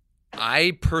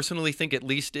personally think, at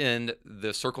least in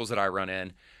the circles that I run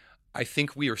in, I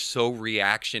think we are so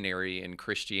reactionary in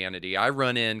Christianity. I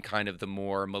run in kind of the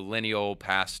more millennial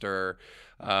pastor,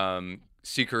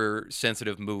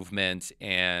 seeker-sensitive movement,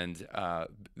 and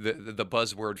the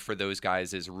buzzword for those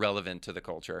guys is relevant to the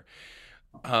culture.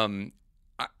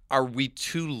 Are we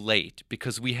too late?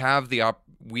 Because we have the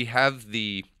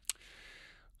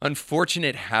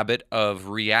unfortunate habit of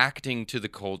reacting to the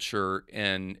culture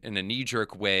in a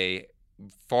knee-jerk way,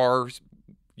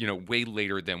 way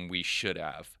later than we should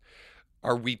have.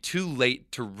 Are we too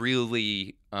late to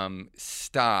really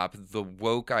stop the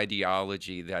woke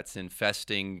ideology that's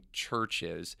infesting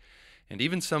churches and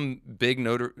even some big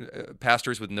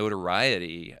pastors with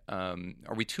notoriety?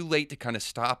 Are we too late to kind of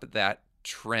stop that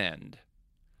trend?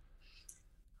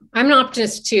 I'm an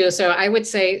optimist too, so I would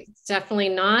say definitely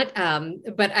not.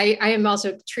 But I am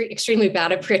also extremely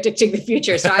bad at predicting the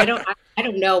future, so I don't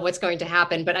know what's going to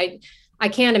happen. But I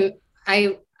don't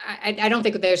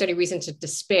think that there's any reason to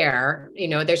despair.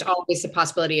 There's always the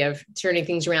possibility of turning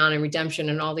things around and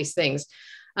redemption and all these things.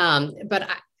 But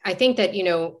I think that,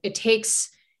 it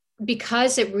takes,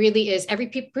 because it really is,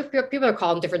 people are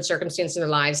called in different circumstances in their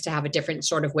lives to have a different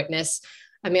sort of witness.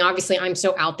 I mean, obviously I'm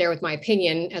so out there with my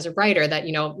opinion as a writer that,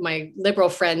 my liberal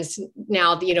friends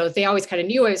now, they always kind of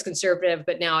knew I was conservative,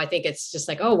 but now I think it's just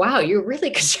like, oh, wow, you're really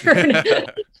conservative.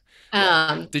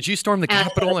 Did you storm the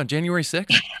Capitol on January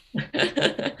 6th?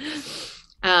 But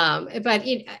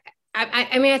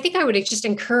I think I would just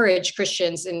encourage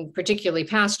Christians, and particularly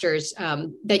pastors,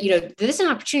 that, this is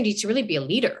an opportunity to really be a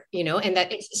leader, and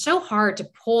that it's so hard to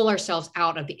pull ourselves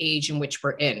out of the age in which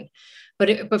we're in.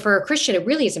 But for a Christian, it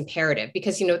really is imperative,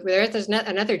 because, there's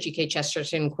another G.K.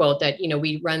 Chesterton quote that,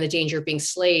 we run the danger of being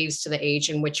slaves to the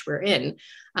age in which we're in.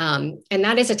 And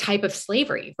that is a type of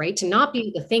slavery, right? To not be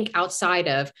able to think outside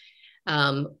of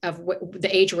the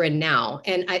age we're in now.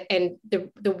 And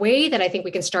the way that I think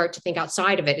we can start to think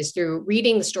outside of it is through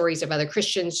reading the stories of other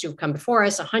Christians who've come before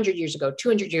us 100 years ago,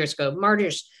 200 years ago,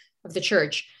 martyrs of the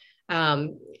church.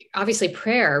 Obviously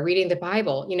prayer, reading the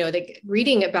Bible,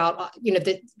 reading about,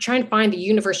 trying to find the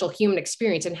universal human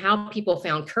experience and how people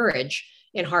found courage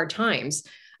in hard times,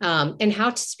 and how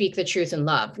to speak the truth in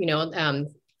love,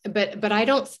 but I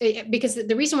don't, because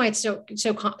the reason why it's so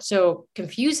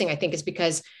confusing, I think, is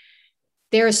because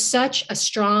there is such a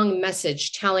strong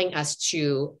message telling us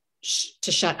to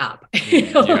shut up,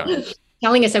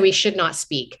 telling us that we should not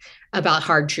speak about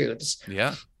hard truths.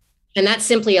 Yeah. And that's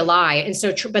simply a lie. And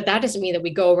so, but that doesn't mean that we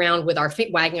go around with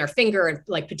wagging our finger and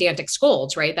like pedantic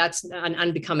scolds, right? That's an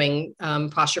unbecoming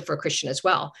posture for a Christian as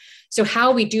well. So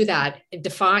how we do that,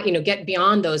 get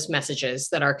beyond those messages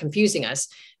that are confusing us,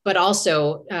 but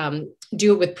also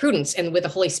do it with prudence and with the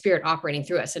Holy Spirit operating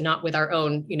through us, and not with our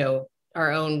own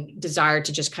desire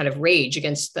to just kind of rage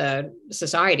against the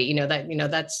society.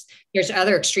 There's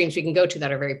other extremes we can go to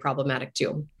that are very problematic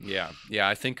too. Yeah.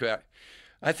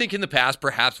 I think in the past,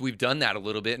 perhaps we've done that a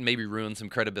little bit and maybe ruined some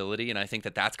credibility. And I think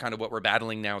that that's kind of what we're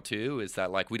battling now too, is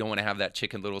that like, we don't want to have that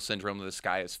Chicken Little syndrome of the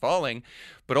sky is falling,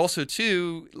 but also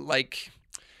too, like,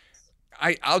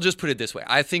 I'll just put it this way.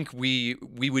 I think we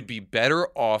would be better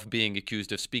off being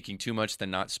accused of speaking too much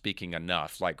than not speaking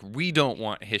enough. Like, we don't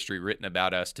want history written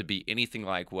about us to be anything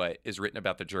like what is written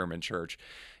about the German church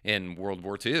in World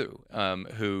War II,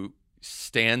 who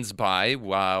stands by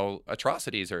while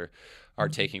atrocities are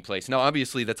taking place. Now,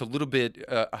 obviously, that's a little bit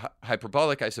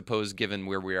hyperbolic, I suppose, given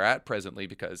where we're at presently,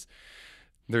 because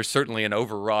there's certainly an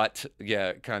overwrought,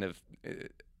 kind of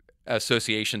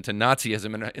association to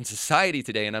Nazism in society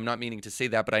today. And I'm not meaning to say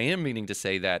that, but I am meaning to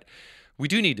say that we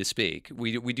do need to speak.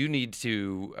 We do need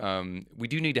to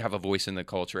have a voice in the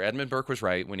culture. Edmund Burke was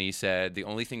right when he said the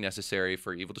only thing necessary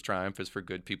for evil to triumph is for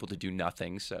good people to do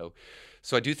nothing. So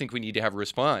I do think we need to have a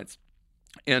response.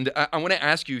 And I want to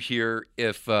ask you here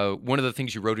if one of the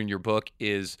things you wrote in your book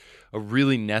is a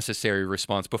really necessary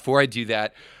response. Before I do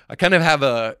that, I kind of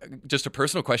have just a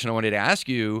personal question I wanted to ask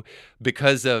you,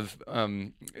 because of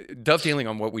dovetailing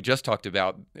on what we just talked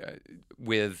about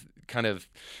with kind of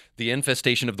the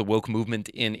infestation of the woke movement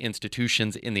in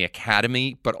institutions, in the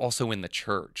academy, but also in the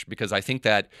church, because I think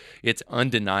that it's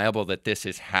undeniable that this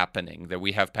is happening, that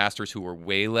we have pastors who are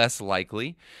way less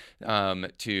likely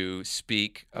to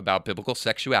speak about biblical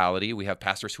sexuality. We have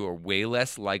pastors who are way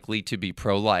less likely to be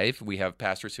pro-life. We have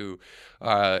pastors who,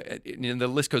 and the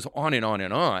list goes on and on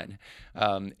and on.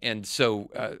 And so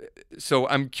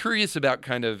I'm curious about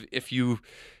kind of if you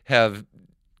have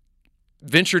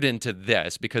ventured into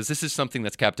this, because this is something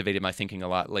that's captivated my thinking a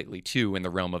lot lately too in the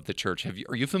realm of the church.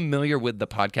 Are you familiar with the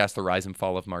podcast, The Rise and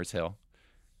Fall of Mars Hill?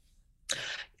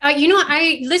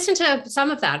 I listened to some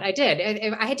of that. I did.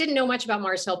 I didn't know much about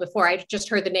Mars Hill before. I just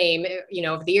heard the name,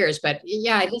 over the years. But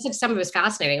yeah, I listened to some of it. It's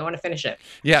fascinating. I want to finish it.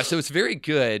 Yeah, so it's very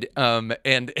good.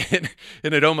 And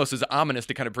it almost is ominous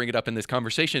to kind of bring it up in this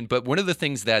conversation. But one of the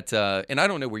things that, and I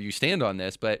don't know where you stand on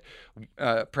this, but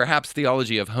perhaps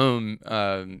Theology of Home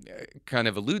kind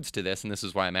of alludes to this, and this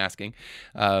is why I'm asking.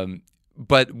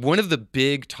 But one of the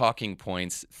big talking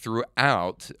points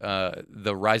throughout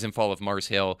the rise and fall of Mars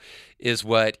Hill is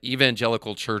what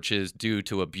evangelical churches do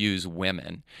to abuse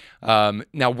women.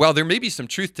 Now, while there may be some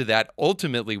truth to that,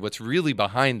 ultimately what's really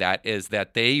behind that is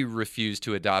that they refuse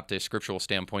to adopt a scriptural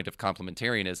standpoint of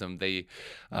complementarianism.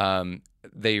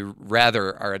 They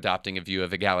rather are adopting a view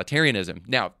of egalitarianism.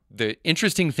 Now, the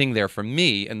interesting thing there for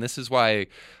me, and this is why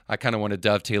I kind of want to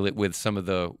dovetail it with some of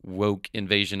the woke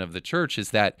invasion of the church,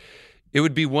 is that it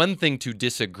would be one thing to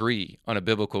disagree on a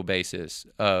biblical basis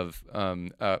for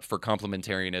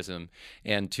complementarianism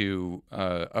and to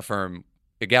affirm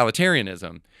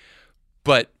egalitarianism.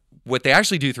 But what they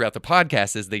actually do throughout the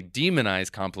podcast is they demonize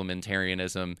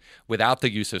complementarianism without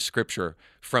the use of scripture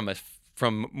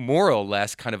from more or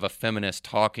less kind of a feminist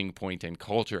talking point in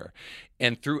culture.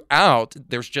 And throughout,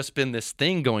 there's just been this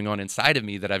thing going on inside of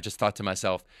me that I've just thought to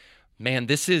myself, man,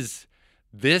 this is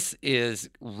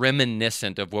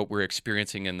reminiscent of what we're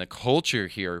experiencing in the culture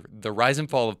here. The rise and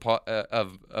fall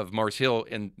of Mars Hill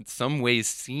in some ways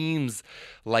seems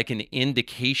like an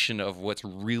indication of what's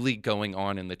really going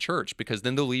on in the church, because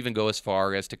then they'll even go as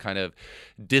far as to kind of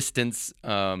distance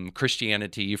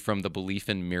Christianity from the belief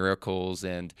in miracles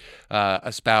and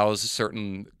espouse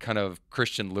certain kind of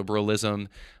Christian liberalism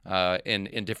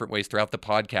in different ways throughout the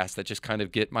podcast that just kind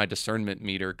of get my discernment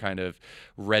meter kind of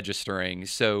registering.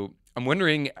 So I'm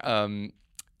wondering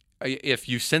if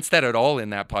you sense that at all in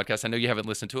that podcast. I know you haven't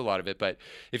listened to a lot of it, but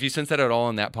if you sense that at all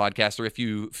in that podcast, or if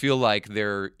you feel like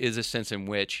there is a sense in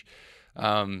which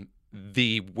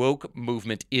the woke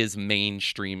movement is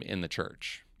mainstream in the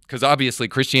church. Because obviously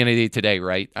Christianity Today,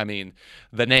 right? I mean,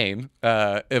 the name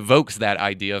evokes that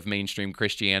idea of mainstream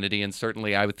Christianity, and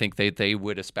certainly I would think they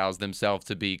would espouse themselves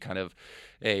to be kind of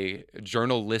a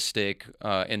journalistic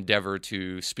endeavor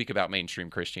to speak about mainstream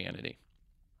Christianity.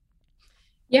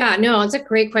 Yeah, no, it's a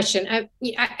great question.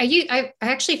 I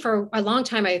actually, for a long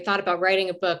time, I thought about writing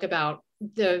a book about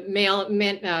the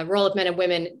role of men and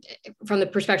women from the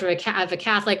perspective of a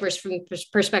Catholic versus from the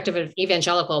perspective of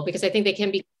evangelical, because I think they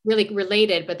can be really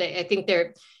related, but I think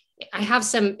I have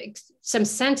some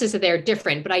senses that they're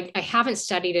different, but I haven't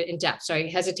studied it in depth, so I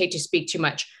hesitate to speak too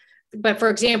much. But for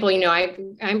example,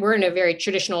 we're in a very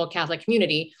traditional Catholic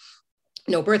community.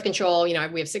 No birth control. We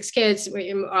have 6 kids.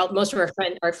 Most of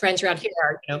our friends around here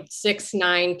are, 6,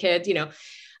 9 kids.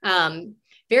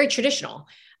 Very traditional.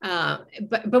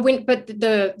 But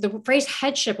the phrase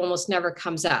headship almost never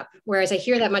comes up. Whereas I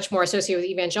hear that much more associated with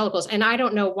evangelicals, and I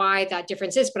don't know why that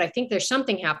difference is, but I think there's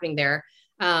something happening there.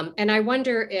 And I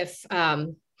wonder if, I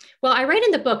write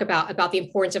in the book about the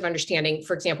importance of understanding.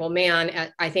 For example,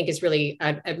 man, I think is really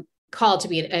called to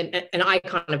be an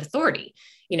icon of authority.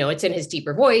 It's in his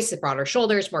deeper voice, the broader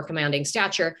shoulders, more commanding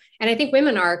stature. And I think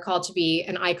women are called to be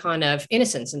an icon of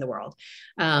innocence in the world,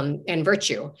 and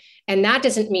virtue. And that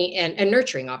doesn't mean, and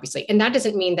nurturing, obviously. And that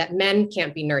doesn't mean that men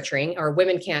can't be nurturing or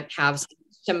women can't have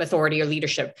some authority or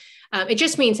leadership. It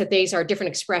just means that these are different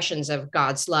expressions of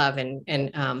God's love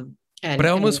but I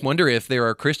almost wonder if there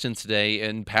are Christians today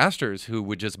and pastors who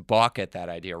would just balk at that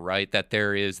idea, right? That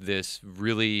there is this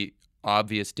really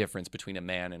obvious difference between a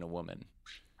man and a woman.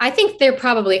 I think there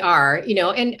probably are,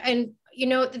 and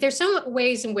there's some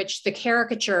ways in which the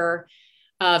caricature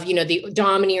of, the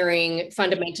domineering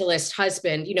fundamentalist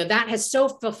husband, that has so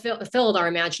fulfilled our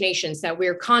imaginations that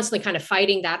we're constantly kind of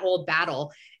fighting that old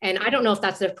battle. And I don't know if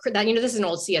that's this is an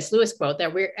old C.S. Lewis quote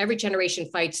that every generation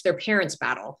fights their parents'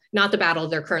 battle, not the battle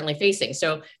they're currently facing.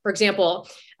 So, for example,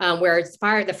 where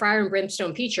the fire and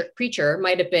brimstone preacher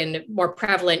might have been more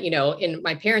prevalent, in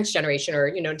my parents' generation or,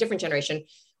 different generation.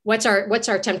 What's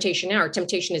our temptation now? Our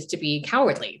temptation is to be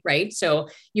cowardly, right? So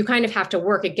you kind of have to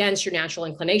work against your natural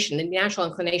inclination. The natural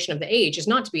inclination of the age is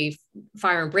not to be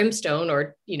fire and brimstone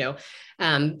or,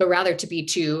 but rather to be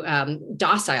too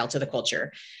docile to the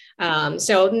culture.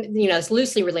 So it's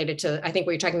loosely related to, I think,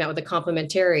 what you're talking about with the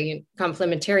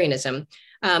complementarianism.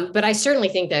 But I certainly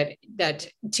think that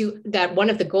one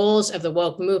of the goals of the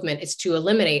woke movement is to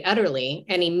eliminate utterly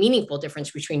any meaningful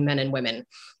difference between men and women.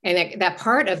 And that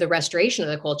part of the restoration of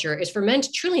the culture is for men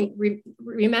to truly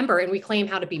remember and reclaim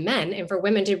how to be men, and for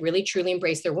women to really truly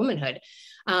embrace their womanhood.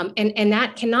 And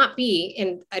that cannot be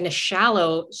in a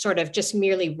shallow sort of just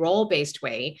merely role-based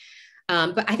way.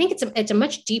 But I think it's a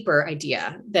much deeper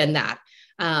idea than that.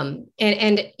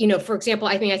 For example,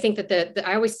 I think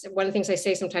that one of the things I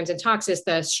say sometimes in talks is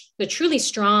the truly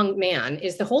strong man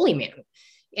is the holy man.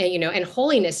 And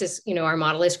holiness is, our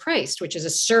model is Christ, which is a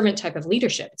servant type of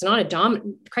leadership. It's not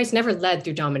Christ never led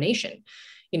through domination,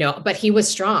 but he was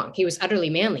strong. He was utterly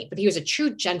manly, but he was a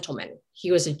true gentleman.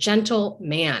 He was a gentle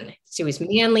man. So he was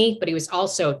manly, but he was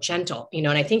also gentle, and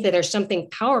I think that there's something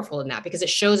powerful in that because it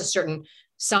shows a certain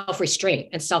self-restraint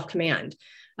and self-command,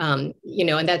 and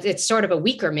that it's sort of a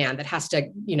weaker man that has to,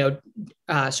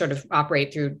 sort of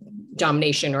operate through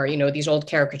domination or, these old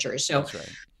caricatures. So, that's right.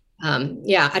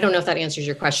 I don't know if that answers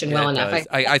your question well enough.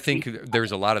 I think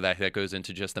there's a lot of that goes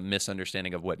into just a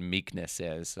misunderstanding of what meekness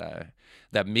is.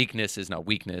 That meekness is not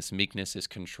weakness. Meekness is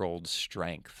controlled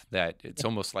strength. That it's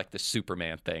almost like the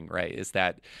Superman thing, right? Is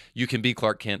that you can be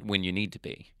Clark Kent when you need to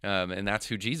be, and that's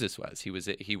who Jesus was. He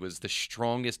was the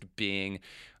strongest being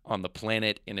on the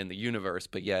planet and in the universe,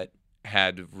 but yet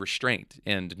had restraint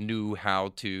and knew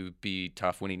how to be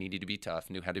tough when he needed to be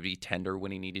tough, knew how to be tender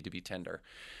when he needed to be tender.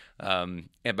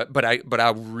 But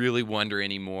I really wonder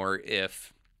anymore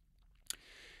if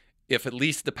at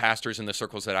least the pastors in the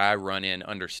circles that I run in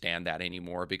understand that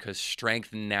anymore, because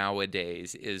strength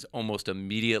nowadays is almost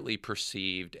immediately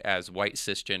perceived as white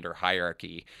cisgender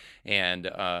hierarchy, and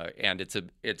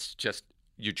it's just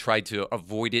you try to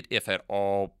avoid it if at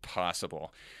all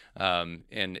possible,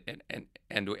 and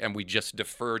we just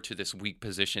defer to this weak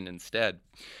position instead.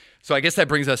 So I guess that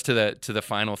brings us to the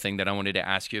final thing that I wanted to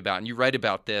ask you about. And you write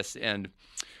about this, and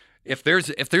if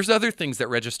there's other things that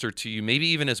register to you, maybe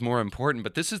even as more important,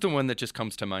 but this is the one that just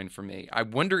comes to mind for me. I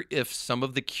wonder if some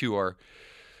of the cure,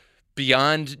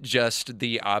 beyond just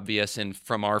the obvious and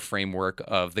from our framework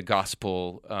of the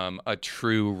gospel, a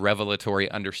true revelatory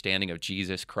understanding of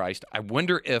Jesus Christ, I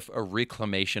wonder if a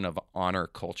reclamation of honor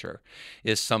culture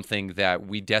is something that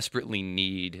we desperately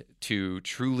need to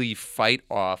truly fight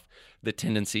off the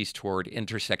tendencies toward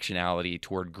intersectionality,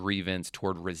 toward grievance,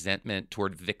 toward resentment,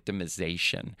 toward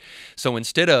victimization. So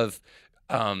instead of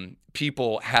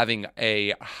people having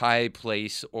a high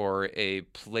place or a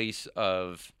place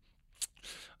of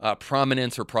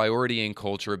prominence or priority in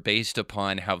culture based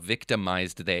upon how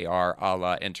victimized they are, a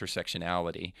la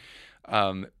intersectionality,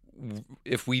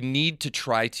 if we need to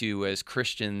try to, as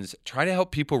Christians, try to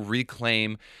help people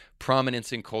reclaim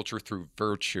prominence in culture through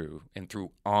virtue and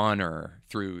through honor,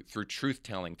 through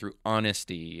truth-telling, through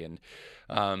honesty, and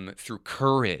through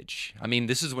courage. I mean,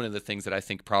 this is one of the things that I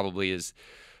think probably is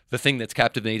the thing that's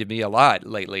captivated me a lot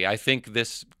lately. I think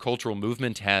this cultural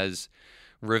movement has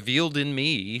revealed in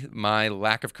me my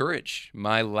lack of courage,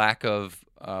 my lack of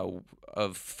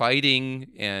fighting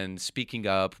and speaking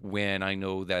up when I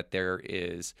know that there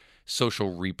is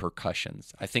social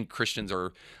repercussions. I think Christians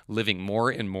are living more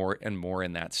and more and more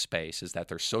in that space, is that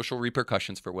there's social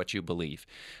repercussions for what you believe.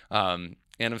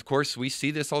 And of course, we see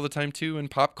this all the time too in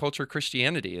pop culture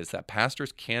Christianity, is that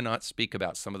pastors cannot speak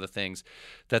about some of the things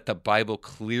that the Bible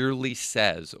clearly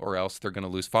says, or else they're going to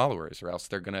lose followers, or else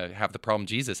they're going to have the problem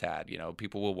Jesus had.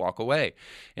 People will walk away.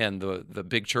 And the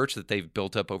big church that they've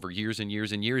built up over years and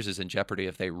years and years is in jeopardy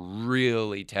if they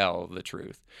really tell the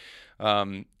truth.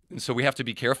 So we have to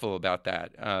be careful about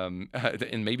that,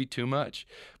 and maybe too much.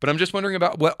 But I'm just wondering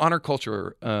about what honor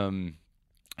culture,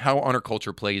 how honor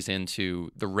culture plays into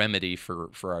the remedy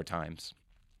for our times.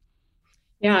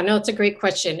 Yeah, no, it's a great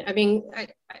question. I mean,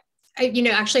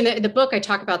 actually in the book, I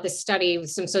talk about this study.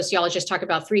 Some sociologists talk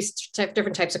about three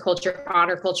different types of culture: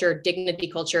 honor culture, dignity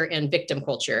culture, and victim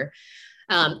culture.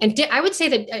 I would say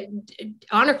that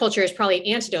honor culture is probably an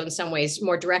antidote in some ways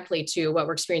more directly to what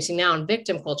we're experiencing now in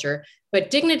victim culture. But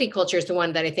dignity culture is the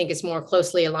one that I think is more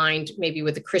closely aligned maybe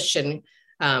with the Christian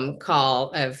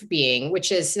call of being,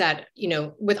 which is that,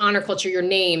 with honor culture, your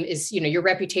name is, your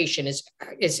reputation is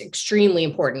extremely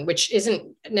important, which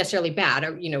isn't necessarily bad.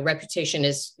 Reputation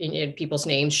is, people's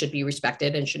names should be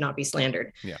respected and should not be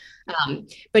slandered. Yeah.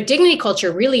 But dignity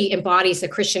culture really embodies the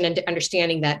Christian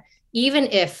understanding that even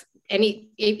if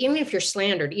you're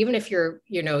slandered, even if you're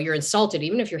insulted,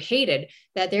 even if you're hated,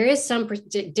 that there is some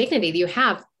dignity that you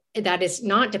have that is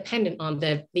not dependent on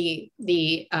the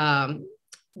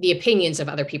opinions of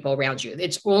other people around you.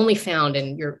 It's only found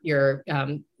in your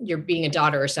being a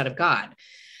daughter or son of God.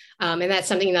 And that's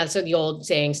something that's the old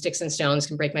saying, sticks and stones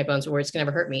can break my bones, but words can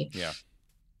never hurt me. Yeah.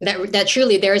 That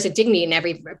truly there is a dignity in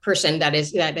every person that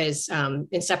is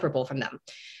inseparable from them.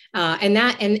 And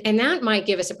that might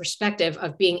give us a perspective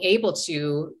of being able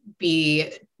to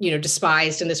be,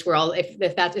 despised in this world,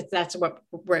 if that's what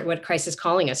Christ is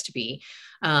calling us to be.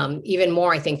 Even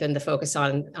more, I think, than the focus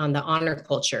on the honor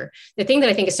culture. The thing that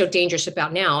I think is so dangerous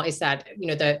about now is that,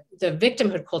 the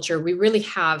victimhood culture, we really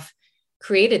have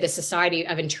created this society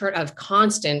of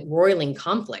constant roiling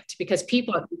conflict because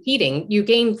people are competing. You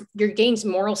gain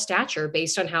moral stature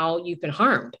based on how you've been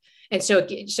harmed. And so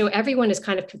everyone is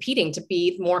kind of competing to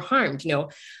be more harmed,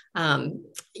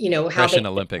 Depression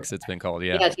Olympics, it's been called.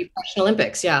 Yeah. Yeah, the Depression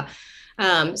Olympics. Yeah.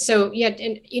 The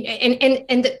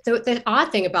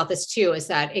odd thing about this too is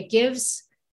that it gives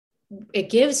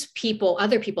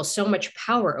other people so much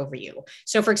power over you.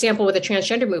 So for example, with the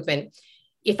transgender movement,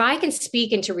 if I can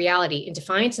speak into reality, in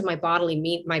defiance of my bodily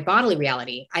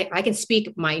reality, I can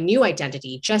speak my new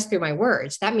identity just through my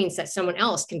words. That means that someone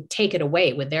else can take it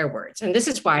away with their words. And this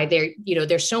is why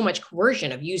there's so much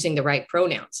coercion of using the right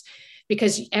pronouns,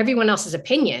 because everyone else's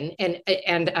opinion and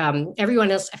everyone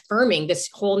else affirming this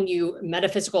whole new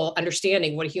metaphysical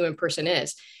understanding what a human person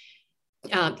is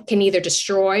can either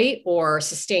destroy or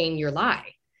sustain your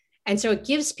lie. And so it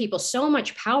gives people so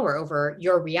much power over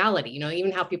your reality,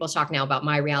 even how people talk now about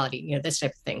my reality, this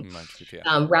type of thing,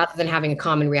 rather than having a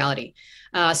common reality.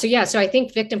 So I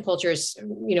think victim culture is,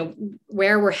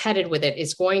 where we're headed with it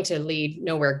is going to lead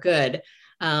nowhere good.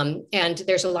 And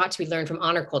there's a lot to be learned from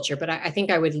honor culture, but I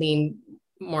think I would lean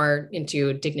more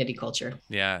into dignity culture.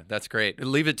 Yeah, that's great.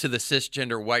 Leave it to the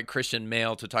cisgender white Christian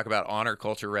male to talk about honor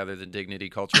culture rather than dignity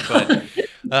culture.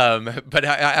 But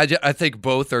I think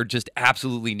both are just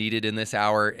absolutely needed in this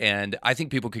hour, and I think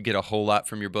people could get a whole lot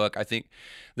from your book. I think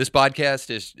this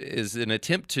podcast is an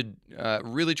attempt to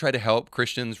really try to help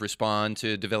Christians respond,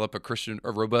 to develop a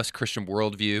robust Christian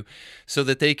worldview, so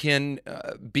that they can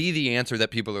be the answer that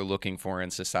people are looking for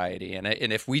in society. And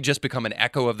if we just become an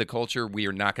echo of the culture, we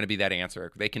are not going to be that answer.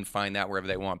 They can find that wherever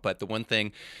they want. But the one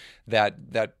thing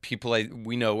that people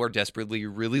we know are desperately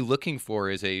really looking for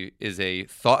is a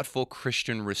thoughtful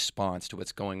Christian response to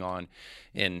what's going on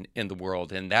in the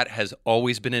world, and that has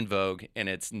always been in vogue, and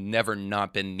it's never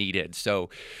not been needed. So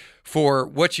for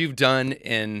what you've done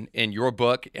in your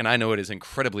book, and I know it is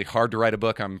incredibly hard to write a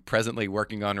book I'm presently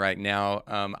working on right now,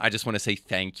 I just want to say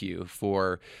thank you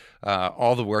for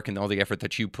all the work and all the effort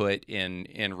that you put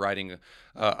in writing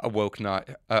Awake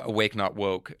Not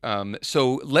Woke.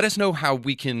 So let us know how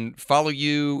we can follow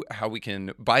you, how we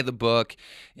can buy the book,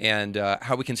 and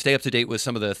how we can stay up to date with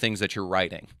some of the things that you're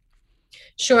writing.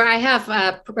 Sure. I have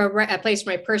a place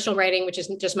for my personal writing, which is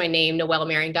just my name,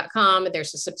 noellemering.com.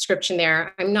 There's a subscription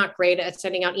there. I'm not great at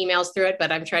sending out emails through it,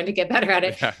 but I'm trying to get better at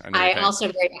it. Yeah, I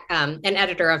also am an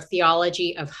editor of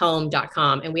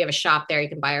theologyofhome.com, and we have a shop there. You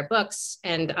can buy our books.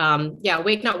 And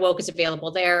Awake Not Woke is available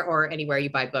there or anywhere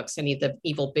you buy books, any of the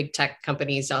evil big tech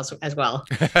companies also, as well.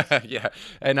 Yeah.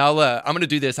 And I'm going to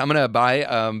do this. I'm going to buy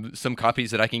some copies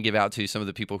that I can give out to some of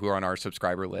the people who are on our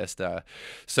subscriber list.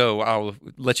 So I'll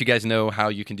let you guys know know how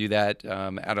you can do that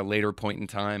at a later point in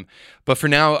time. But for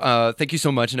now, thank you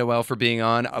so much, Noelle, for being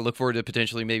on. I look forward to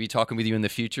potentially maybe talking with you in the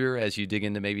future as you dig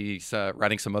into maybe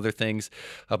writing some other things,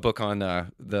 a book on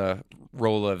the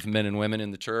role of men and women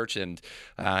in the church and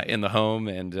in the home,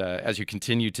 and as you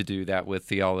continue to do that with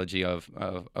theology of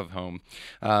home.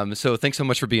 So thanks so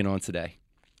much for being on today.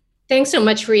 Thanks so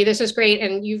much, Ree. This was great.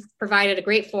 And you've provided a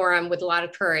great forum with a lot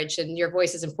of courage, and your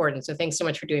voice is important. So thanks so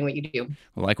much for doing what you do.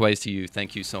 Well, likewise to you.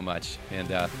 Thank you so much. And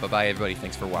bye-bye, everybody.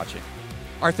 Thanks for watching.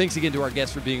 Our thanks again to our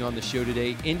guests for being on the show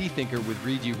today. Indie Thinker with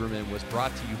Ree Duberman was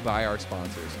brought to you by our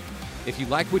sponsors. If you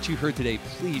like what you heard today,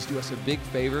 please do us a big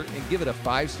favor and give it a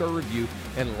 5-star review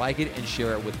and like it and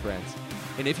share it with friends.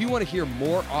 And if you want to hear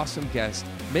more awesome guests,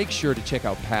 make sure to check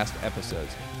out past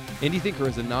episodes. Indie Thinker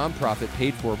is a nonprofit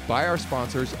paid for by our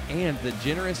sponsors and the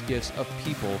generous gifts of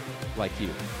people like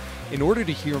you. In order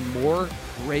to hear more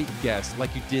great guests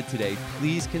like you did today,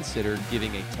 please consider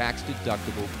giving a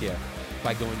tax-deductible gift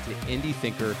by going to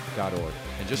indiethinker.org.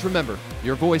 And just remember,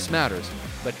 your voice matters,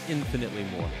 but infinitely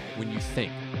more when you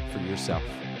think for yourself.